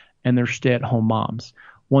female, and they're stay-at-home moms.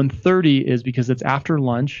 1:30 is because it's after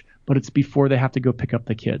lunch, but it's before they have to go pick up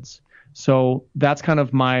the kids. So that's kind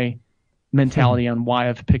of my mentality on why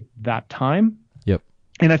I've picked that time.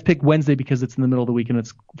 And I've picked Wednesday because it's in the middle of the week and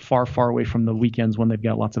it's far, far away from the weekends when they've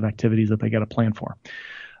got lots of activities that they got to plan for.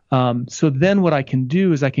 So then what I can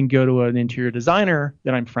do is I can go to an interior designer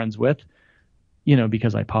that I'm friends with,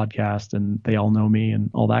 because I podcast and they all know me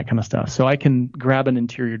and all that kind of stuff. So I can grab an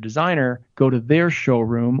interior designer, go to their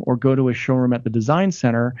showroom or go to a showroom at the design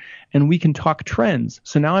center, and we can talk trends.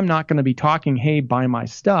 So now I'm not going to be talking, hey, buy my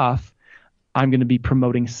stuff. I'm going to be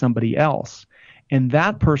promoting somebody else. And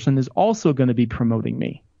that person is also going to be promoting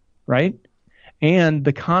me, right? And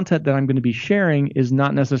the content that I'm going to be sharing is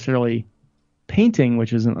not necessarily painting,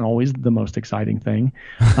 which isn't always the most exciting thing.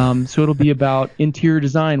 So it'll be about interior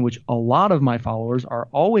design, which a lot of my followers are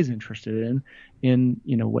always interested in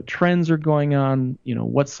what trends are going on,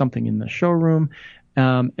 what's something in the showroom.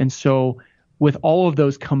 And so with all of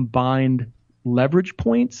those combined leverage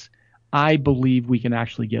points, I believe we can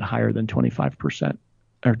actually get higher than 25%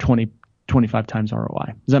 or 25 times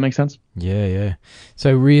ROI. Does that make sense? Yeah.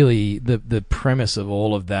 So really the premise of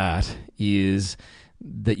all of that is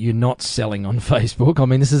that you're not selling on Facebook. I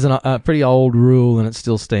mean, this is a pretty old rule, and it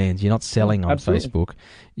still stands. You're not selling on Facebook.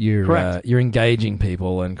 You're engaging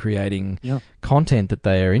people and creating content that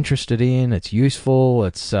they are interested in. It's useful.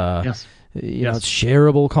 It's it's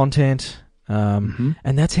shareable content, and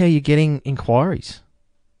that's how you're getting inquiries.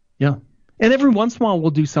 Yeah. And every once in a while, we'll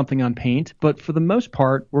do something on Paint, but for the most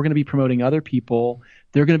part, we're going to be promoting other people.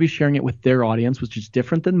 They're going to be sharing it with their audience, which is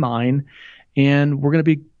different than mine. And we're going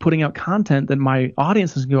to be putting out content that my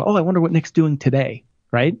audience is going to go, oh, I wonder what Nick's doing today,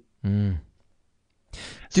 right? Mm.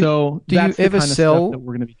 So do that's you ever the kind of sell? stuff that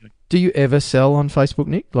we're going to be doing. Do you ever sell on Facebook,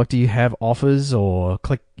 Nick? Like, do you have offers or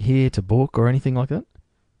click here to book or anything like that?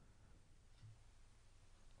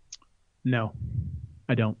 No,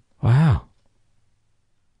 I don't. Wow.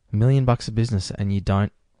 $1 million a business and you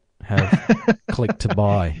don't have click to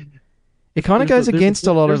buy. It kind of goes against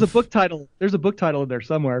a lot of... There's a book title in there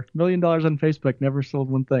somewhere. $1 million on Facebook, never sold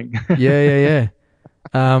one thing. Yeah.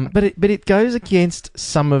 But it goes against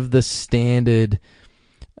some of the standard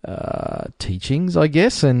teachings, I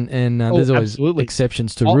guess, and there's always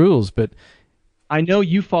exceptions to rules. But I know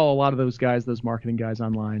you follow a lot of those guys, those marketing guys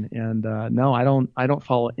online, and no, I don't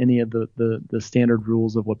follow any of the standard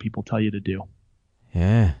rules of what people tell you to do.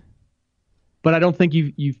 Yeah. But I don't think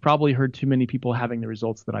you've probably heard too many people having the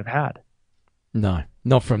results that I've had. No,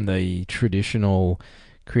 not from the traditional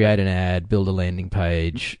create an ad, build a landing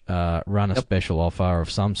page, run a special offer of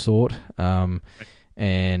some sort, and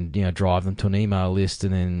drive them to an email list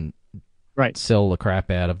and then sell the crap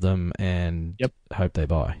out of them and hope they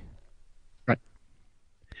buy. Right.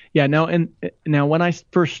 Yeah. Now when I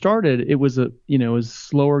first started, it was it was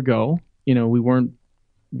slower go. We weren't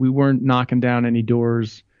knocking down any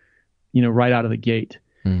doors, right out of the gate.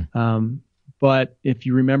 But if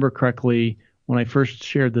you remember correctly, when I first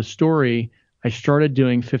shared the story, I started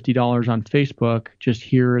doing $50 on Facebook, just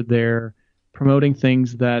here or there, promoting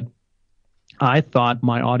things that I thought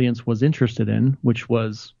my audience was interested in, which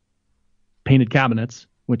was painted cabinets,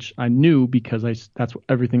 which I knew because that's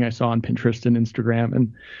everything I saw on Pinterest and Instagram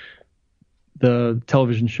and the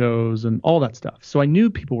television shows and all that stuff. So I knew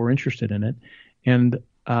people were interested in it. And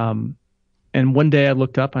one day I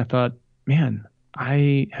looked up and I thought, man,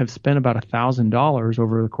 I have spent about $1,000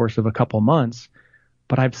 over the course of a couple months,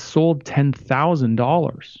 but I've sold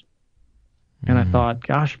 $10,000. And I thought,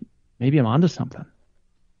 gosh, maybe I'm onto something.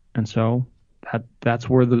 And so that's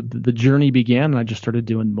where the journey began. And I just started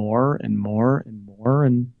doing more and more and more.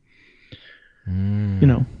 And,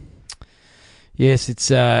 Yes,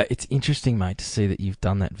 it's interesting, mate, to see that you've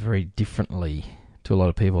done that very differently to a lot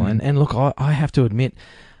of people. And look, I have to admit,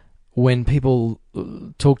 when people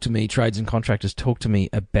talk to me, trades and contractors talk to me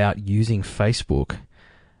about using Facebook,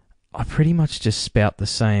 I pretty much just spout the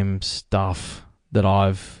same stuff that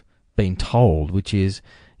I've been told, which is,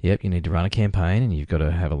 yep, you need to run a campaign and you've got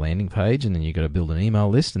to have a landing page and then you've got to build an email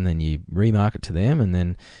list and then you remarket to them and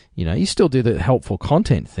then, you still do the helpful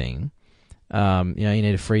content thing. You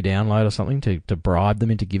need a free download or something to bribe them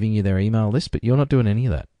into giving you their email list, but you're not doing any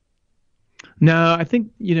of that. No, I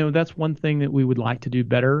think, that's one thing that we would like to do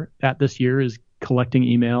better at this year is collecting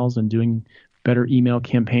emails and doing better email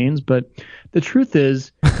campaigns. But the truth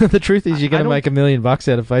is... you're going to make $1 million out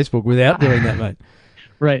of Facebook without doing that, mate.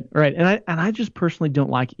 Right. And I just personally don't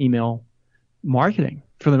like email marketing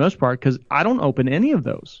for the most part because I don't open any of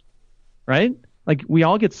those, right? Like we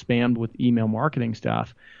all get spammed with email marketing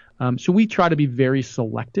stuff. So we try to be very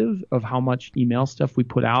selective of how much email stuff we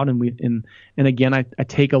put out. And again, I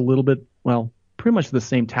take a little bit, pretty much the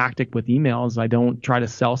same tactic with emails. I don't try to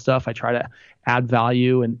sell stuff. I try to add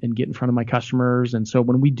value and get in front of my customers. And so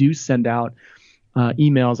when we do send out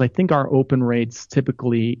emails, I think our open rate's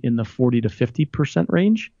typically in the 40 to 50%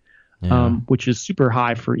 range, which is super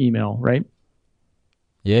high for email, right?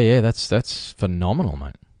 Yeah, that's phenomenal,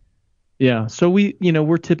 mate. Yeah. So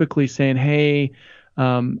we're typically saying, hey,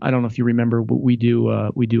 I don't know if you remember, but we do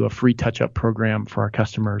a free touch-up program for our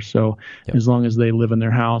customers. So as long as they live in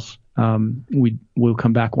their house, we'll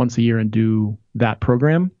come back once a year and do that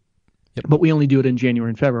program. Yep. But we only do it in January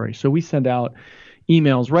and February. So we send out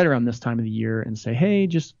emails right around this time of the year and say, hey,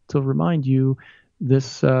 just to remind you,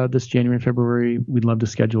 this January and February, we'd love to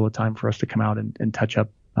schedule a time for us to come out and touch up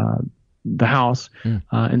the house.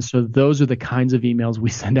 And so those are the kinds of emails we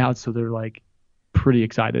send out. So they're like pretty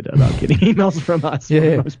excited about getting emails from us.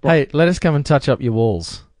 Yeah. Hey, let us come and touch up your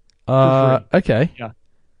walls. Okay.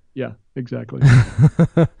 Yeah, exactly.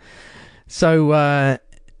 So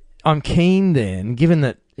I'm keen then, given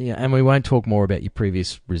that, and we won't talk more about your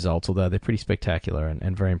previous results, although they're pretty spectacular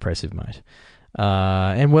and very impressive, mate.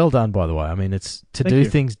 And well done, by the way. I mean, it's to do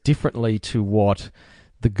things differently to what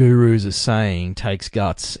the gurus are saying takes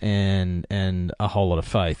guts and a whole lot of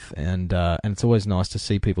faith, and it's always nice to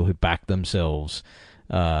see people who back themselves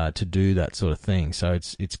to do that sort of thing. So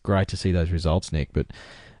it's great to see those results, Nick. But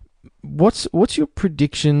what's your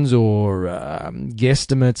predictions or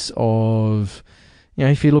guesstimates of,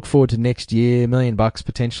 if you look forward to next year, $1 million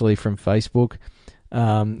potentially from Facebook?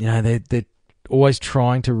 They're always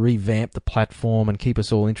trying to revamp the platform and keep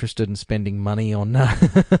us all interested in spending money on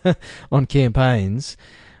on campaigns.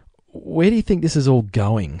 Where do you think this is all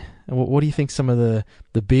going? What do you think some of the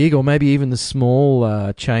big or maybe even the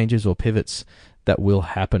small changes or pivots that will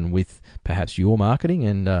happen with perhaps your marketing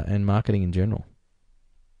and marketing in general?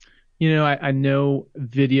 I know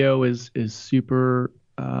video is super.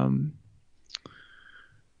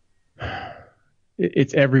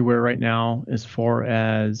 It's everywhere right now as far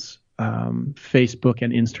as Facebook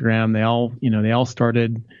and Instagram. They all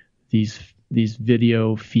started these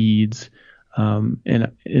video feeds,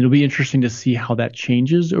 and it'll be interesting to see how that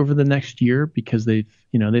changes over the next year, because they've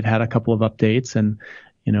had a couple of updates, and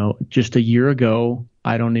just a year ago,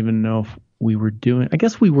 I don't even know if I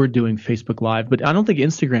guess we were doing Facebook Live, but I don't think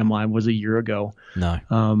Instagram Live was a year ago. No.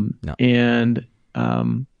 No. And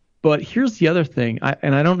but here's the other thing,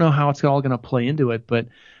 I don't know how it's all going to play into it, but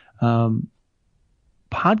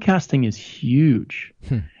podcasting is huge.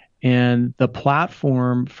 And the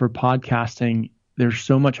platform for podcasting, there's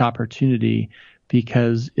so much opportunity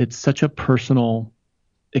because it's such a personal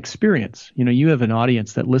experience. You have an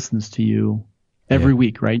audience that listens to you every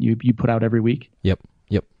week, right? You put out every week. Yep.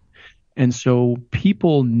 And so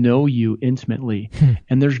people know you intimately,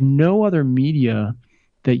 and there's no other media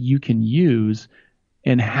that you can use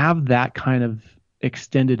and have that kind of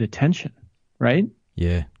extended attention, right?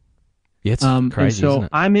 Yeah. Yeah, it's crazy, and so isn't it?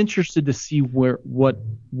 I'm interested to see what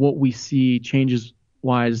we see changes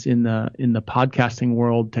wise in the podcasting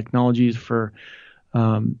world, technologies for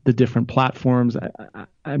the different platforms.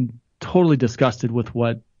 I'm totally disgusted with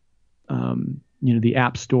what the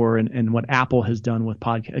App Store and what Apple has done with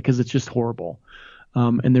podcast, because it's just horrible.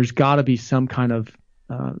 And there's got to be some kind of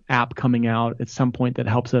app coming out at some point that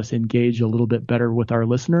helps us engage a little bit better with our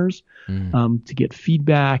listeners, to get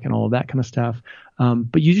feedback and all of that kind of stuff.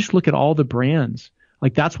 But you just look at all the brands.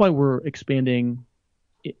 Like, that's why we're expanding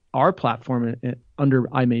our platform under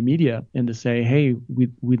iMay Media, and to say, hey,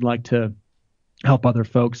 we'd like to help other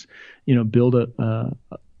folks, build a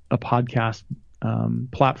podcast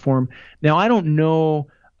platform. Now, I don't know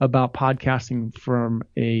about podcasting from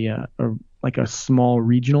a small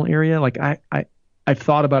regional area. Like, I've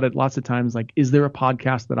thought about it lots of times. Like, is there a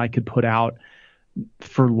podcast that I could put out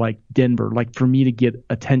for like Denver, like for me to get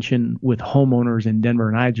attention with homeowners in Denver?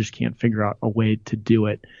 And I just can't figure out a way to do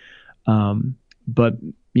it. But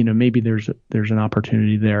maybe there's an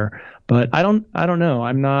opportunity there, but I don't know.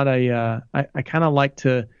 I'm not I kind of like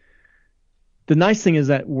to. The nice thing is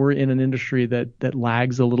that we're in an industry that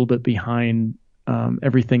lags a little bit behind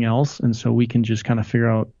everything else, and so we can just kind of figure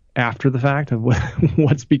out after the fact of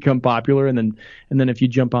what's become popular, and then if you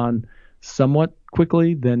jump on somewhat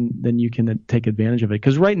quickly, then you can take advantage of it.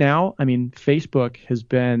 Because right now, I mean, Facebook has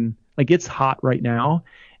been it's hot right now,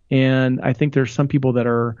 and I think there's some people that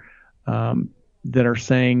are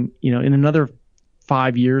saying, in another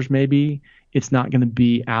 5 years maybe it's not going to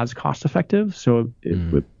be as cost effective, so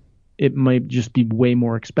it might just be way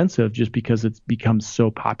more expensive just because it's become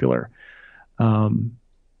so popular.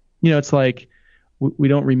 It's like we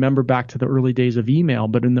don't remember back to the early days of email,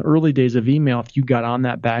 but in the early days of email, if you got on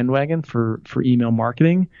that bandwagon for email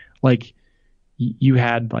marketing, like you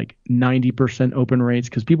had like 90% open rates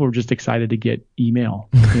because people were just excited to get email.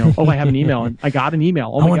 Oh, I have an email and I got an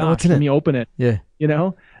email. Oh my gosh, let me open it. Yeah.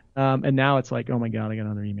 And now it's like, oh my God, I got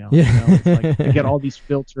another email. Yeah. It's like I get all these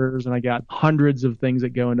filters, and I got hundreds of things that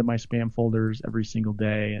go into my spam folders every single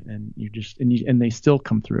day, and they still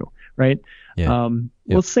come through, right? Yeah. Well,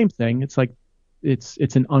 it's the same thing. It's like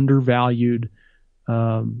it's an undervalued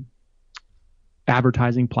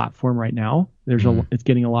advertising platform right now. It's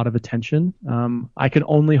getting a lot of attention. I can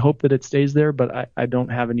only hope that it stays there, but I don't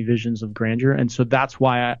have any visions of grandeur, and so that's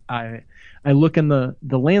why I look in the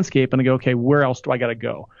landscape and I go, okay, where else do I got to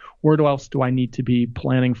go? Where else do I need to be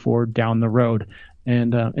planning for down the road?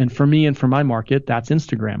 And for me and for my market, that's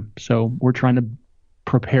Instagram. So we're trying to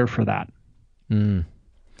prepare for that.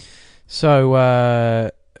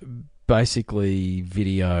 So basically,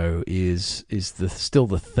 video is still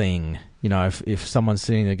the thing. If someone's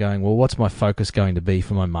sitting there going, well, what's my focus going to be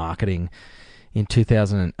for my marketing in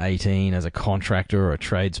 2018 as a contractor or a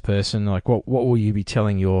tradesperson? Like, what will you be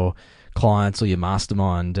telling your clients or your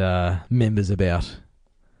mastermind members about?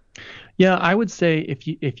 Yeah, I would say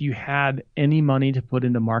if you had any money to put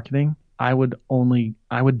into marketing, I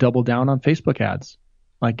would double down on Facebook ads.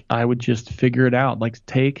 Like I would just figure it out. Like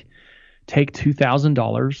take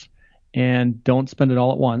 $2,000 and don't spend it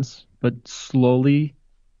all at once, but slowly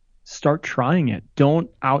start trying it. Don't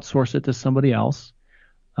outsource it to somebody else.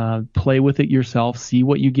 Play with it yourself, see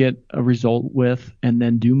what you get a result with, and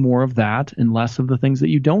then do more of that and less of the things that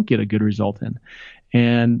you don't get a good result in.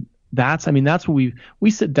 And that's what we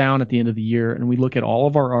sit down at the end of the year and we look at all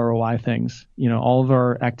of our ROI things, all of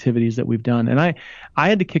our activities that we've done. And I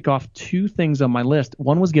had to kick off 2 things on my list.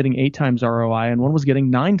 One was getting 8 times ROI and one was getting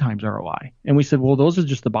 9 times ROI. And we said, well, those are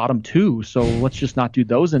just the bottom 2. So let's just not do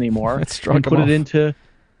those anymore. Let's put it into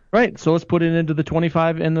right. So let's put it into the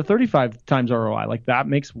 25 and the 35 times ROI. Like that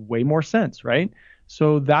makes way more sense, right?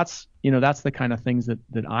 So that's the kind of things that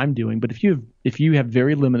I'm doing. But if you have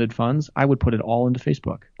very limited funds, I would put it all into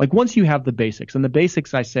Facebook. Like once you have the basics, and the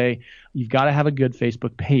basics, I say you've got to have a good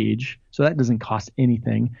Facebook page. So that doesn't cost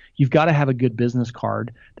anything. You've got to have a good business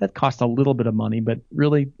card. That costs a little bit of money, but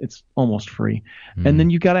really it's almost free. And then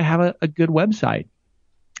you've got to have a good website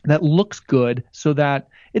that looks good so that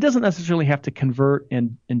it doesn't necessarily have to convert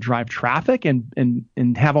and drive traffic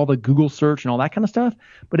and have all the Google search and all that kind of stuff.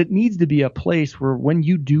 But it needs to be a place where when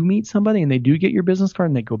you do meet somebody and they do get your business card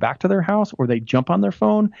and they go back to their house or they jump on their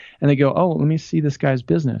phone and they go, oh, let me see this guy's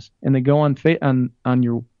business. And they go on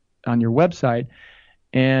your website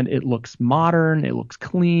and it looks modern. It looks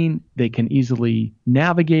clean. They can easily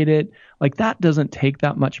navigate it. Like that doesn't take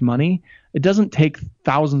that much money. It doesn't take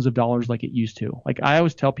thousands of dollars like it used to. Like I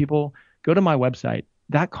always tell people, go to my website.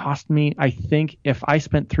 That cost me, I think if I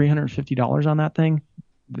spent $350 on that thing,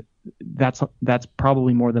 that's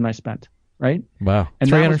probably more than I spent, right? Wow. And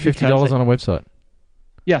 $350 on a website?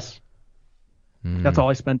 Yes. That's all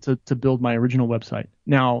I spent to build my original website.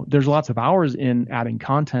 Now, there's lots of hours in adding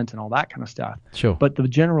content and all that kind of stuff. Sure. But the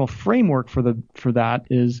general framework for that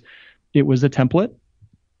is it was a template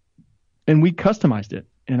and we customized it.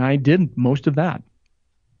 And I did most of that.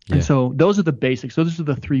 Yeah. And so those are the basics. So those are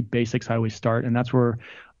the 3 basics I always start. And that's where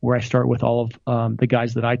I start with all of the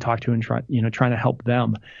guys that I talk to and trying to help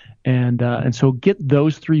them. And so get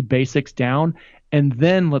those 3 basics down. And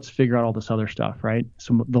then let's figure out all this other stuff, right?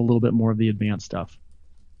 So the little bit more of the advanced stuff.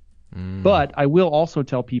 But I will also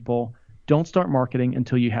tell people, don't start marketing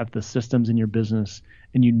until you have the systems in your business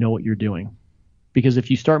and you know what you're doing. Because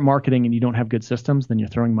if you start marketing and you don't have good systems, then you're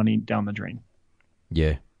throwing money down the drain.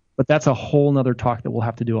 Yeah. But that's a whole nother talk that we'll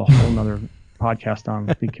have to do a whole nother podcast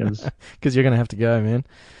on because you're going to have to go, man.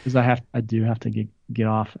 Because I do have to get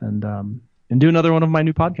off and do another one of my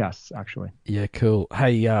new podcasts, actually. Yeah, cool.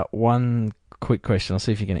 Hey, one quick question. I'll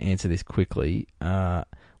see if you can answer this quickly.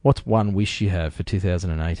 What's one wish you have for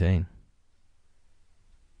 2018?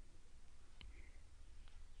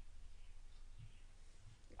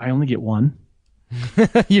 I only get one.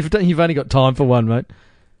 You've only got time for one, mate.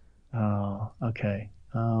 Oh, okay.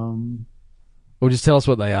 Or just tell us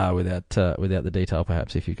what they are without the detail,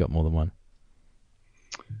 perhaps, if you've got more than one.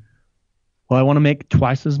 Well, I want to make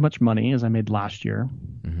twice as much money as I made last year.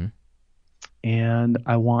 Mm-hmm. And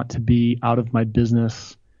I want to be out of my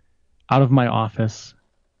business, out of my office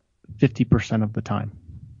 50% of the time.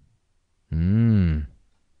 Doing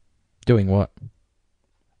what?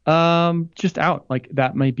 Just out. Like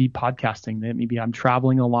that might be podcasting. That maybe I'm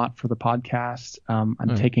traveling a lot for the podcast. I'm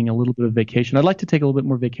taking a little bit of vacation. I'd like to take a little bit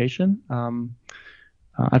more vacation.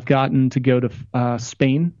 I've gotten to go to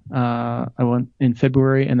Spain. I went in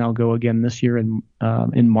February, and I'll go again this year in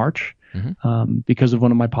March because of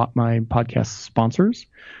one of my podcast sponsors.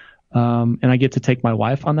 And I get to take my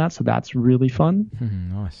wife on that, so that's really fun.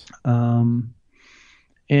 Nice.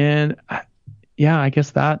 And yeah, I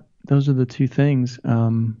guess those are the 2 things.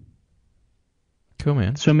 Cool,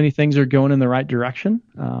 man. So many things are going in the right direction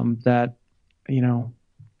that,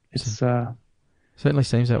 it's certainly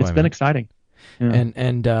seems that way. It's been exciting. Yeah.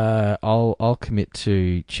 And I'll commit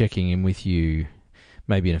to checking in with you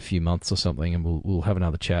maybe in a few months or something, and we'll have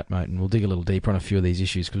another chat, mate, and we'll dig a little deeper on a few of these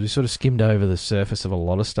issues because we sort of skimmed over the surface of a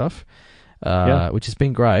lot of stuff. Which has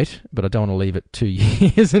been great, but I don't want to leave it 2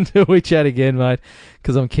 years until we chat again, mate,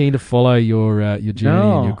 because I'm keen to follow your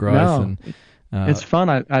journey and your growth. And it's fun.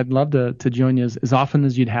 I'd love to join you as often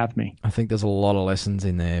as you'd have me. I think there's a lot of lessons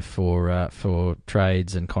in there for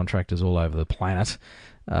trades and contractors all over the planet.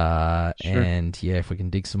 Sure. And yeah, if we can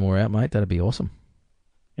dig some more out, mate, that'd be awesome.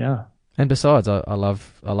 Yeah. And besides, I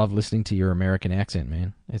love listening to your American accent,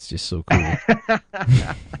 man. It's just so cool. Thanks,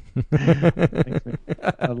 man.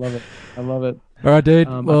 I love it. All right, dude.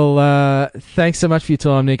 Thanks so much for your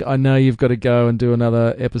time, Nick. I know you've got to go and do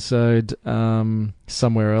another episode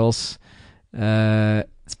somewhere else.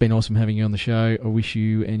 It's been awesome having you on the show. I wish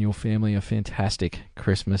you and your family a fantastic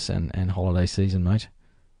Christmas and holiday season, mate.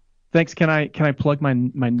 Thanks. Can I plug my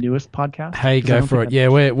newest podcast? Hey, go for it. Yeah,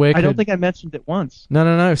 I don't think I mentioned it once.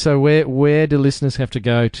 No. So where do listeners have to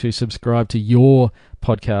go to subscribe to your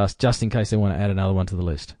podcast, just in case they want to add another one to the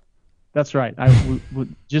list? That's right. I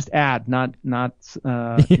would just add, not not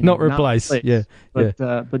replace.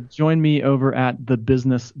 But join me over at The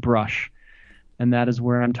Business Brush, and that is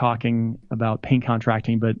where I'm talking about paint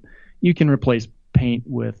contracting. But you can replace paint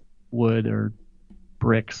with wood or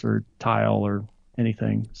bricks or tile or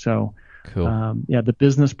anything. So cool. The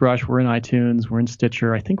Business Brush. We're in iTunes. We're in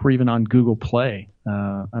Stitcher. I think we're even on Google Play.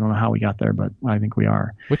 I don't know how we got there, but I think we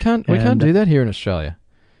are. We can't do that here in Australia.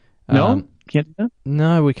 No, can't do that.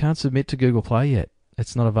 No, we can't submit to Google Play yet.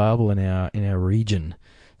 It's not available in our region.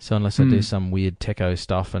 So unless I do some weird techo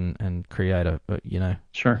stuff and create a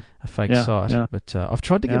fake site. Yeah. But I've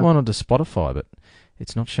tried to get one onto Spotify, but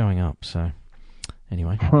it's not showing up. So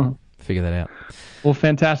anyway. Figure that out. Well,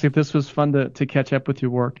 fantastic. This was fun to catch up with your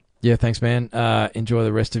work. Yeah, thanks, man. Enjoy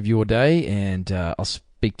the rest of your day, and I'll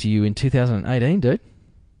speak to you in 2018, dude.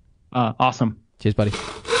 Awesome. Cheers, buddy.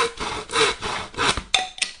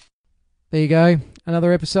 There you go.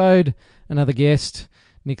 Another episode, another guest.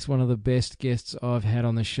 Nick's one of the best guests I've had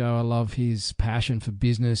on the show. I love his passion for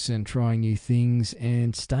business and trying new things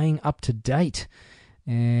and staying up to date.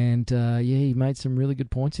 And, he made some really good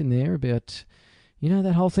points in there about...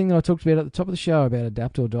 that whole thing that I talked about at the top of the show about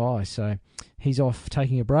adapt or die. So he's off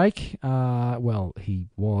taking a break. He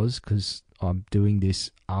was, because I'm doing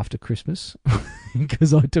this after Christmas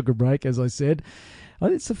because I took a break, as I said.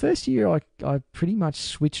 It's the first year I pretty much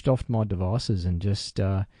switched off my devices and just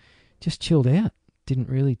chilled out. Didn't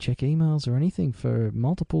really check emails or anything for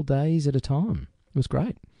multiple days at a time. It was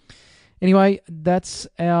great. Anyway, that's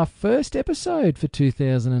our first episode for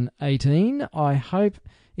 2018. I hope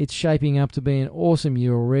it's shaping up to be an awesome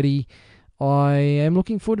year already. I am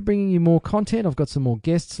looking forward to bringing you more content. I've got some more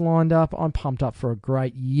guests lined up. I'm pumped up for a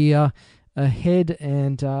great year ahead,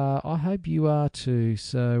 and I hope you are too.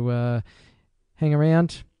 So hang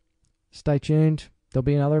around. Stay tuned. There'll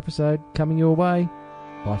be another episode coming your way.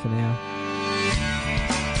 Bye for now.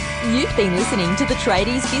 You've been listening to the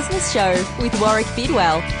Tradies Business Show with Warwick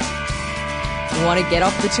Bidwell. Want to get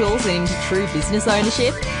off the tools and into true business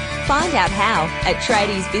ownership? Find out how at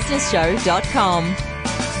tradiesbusinessshow.com.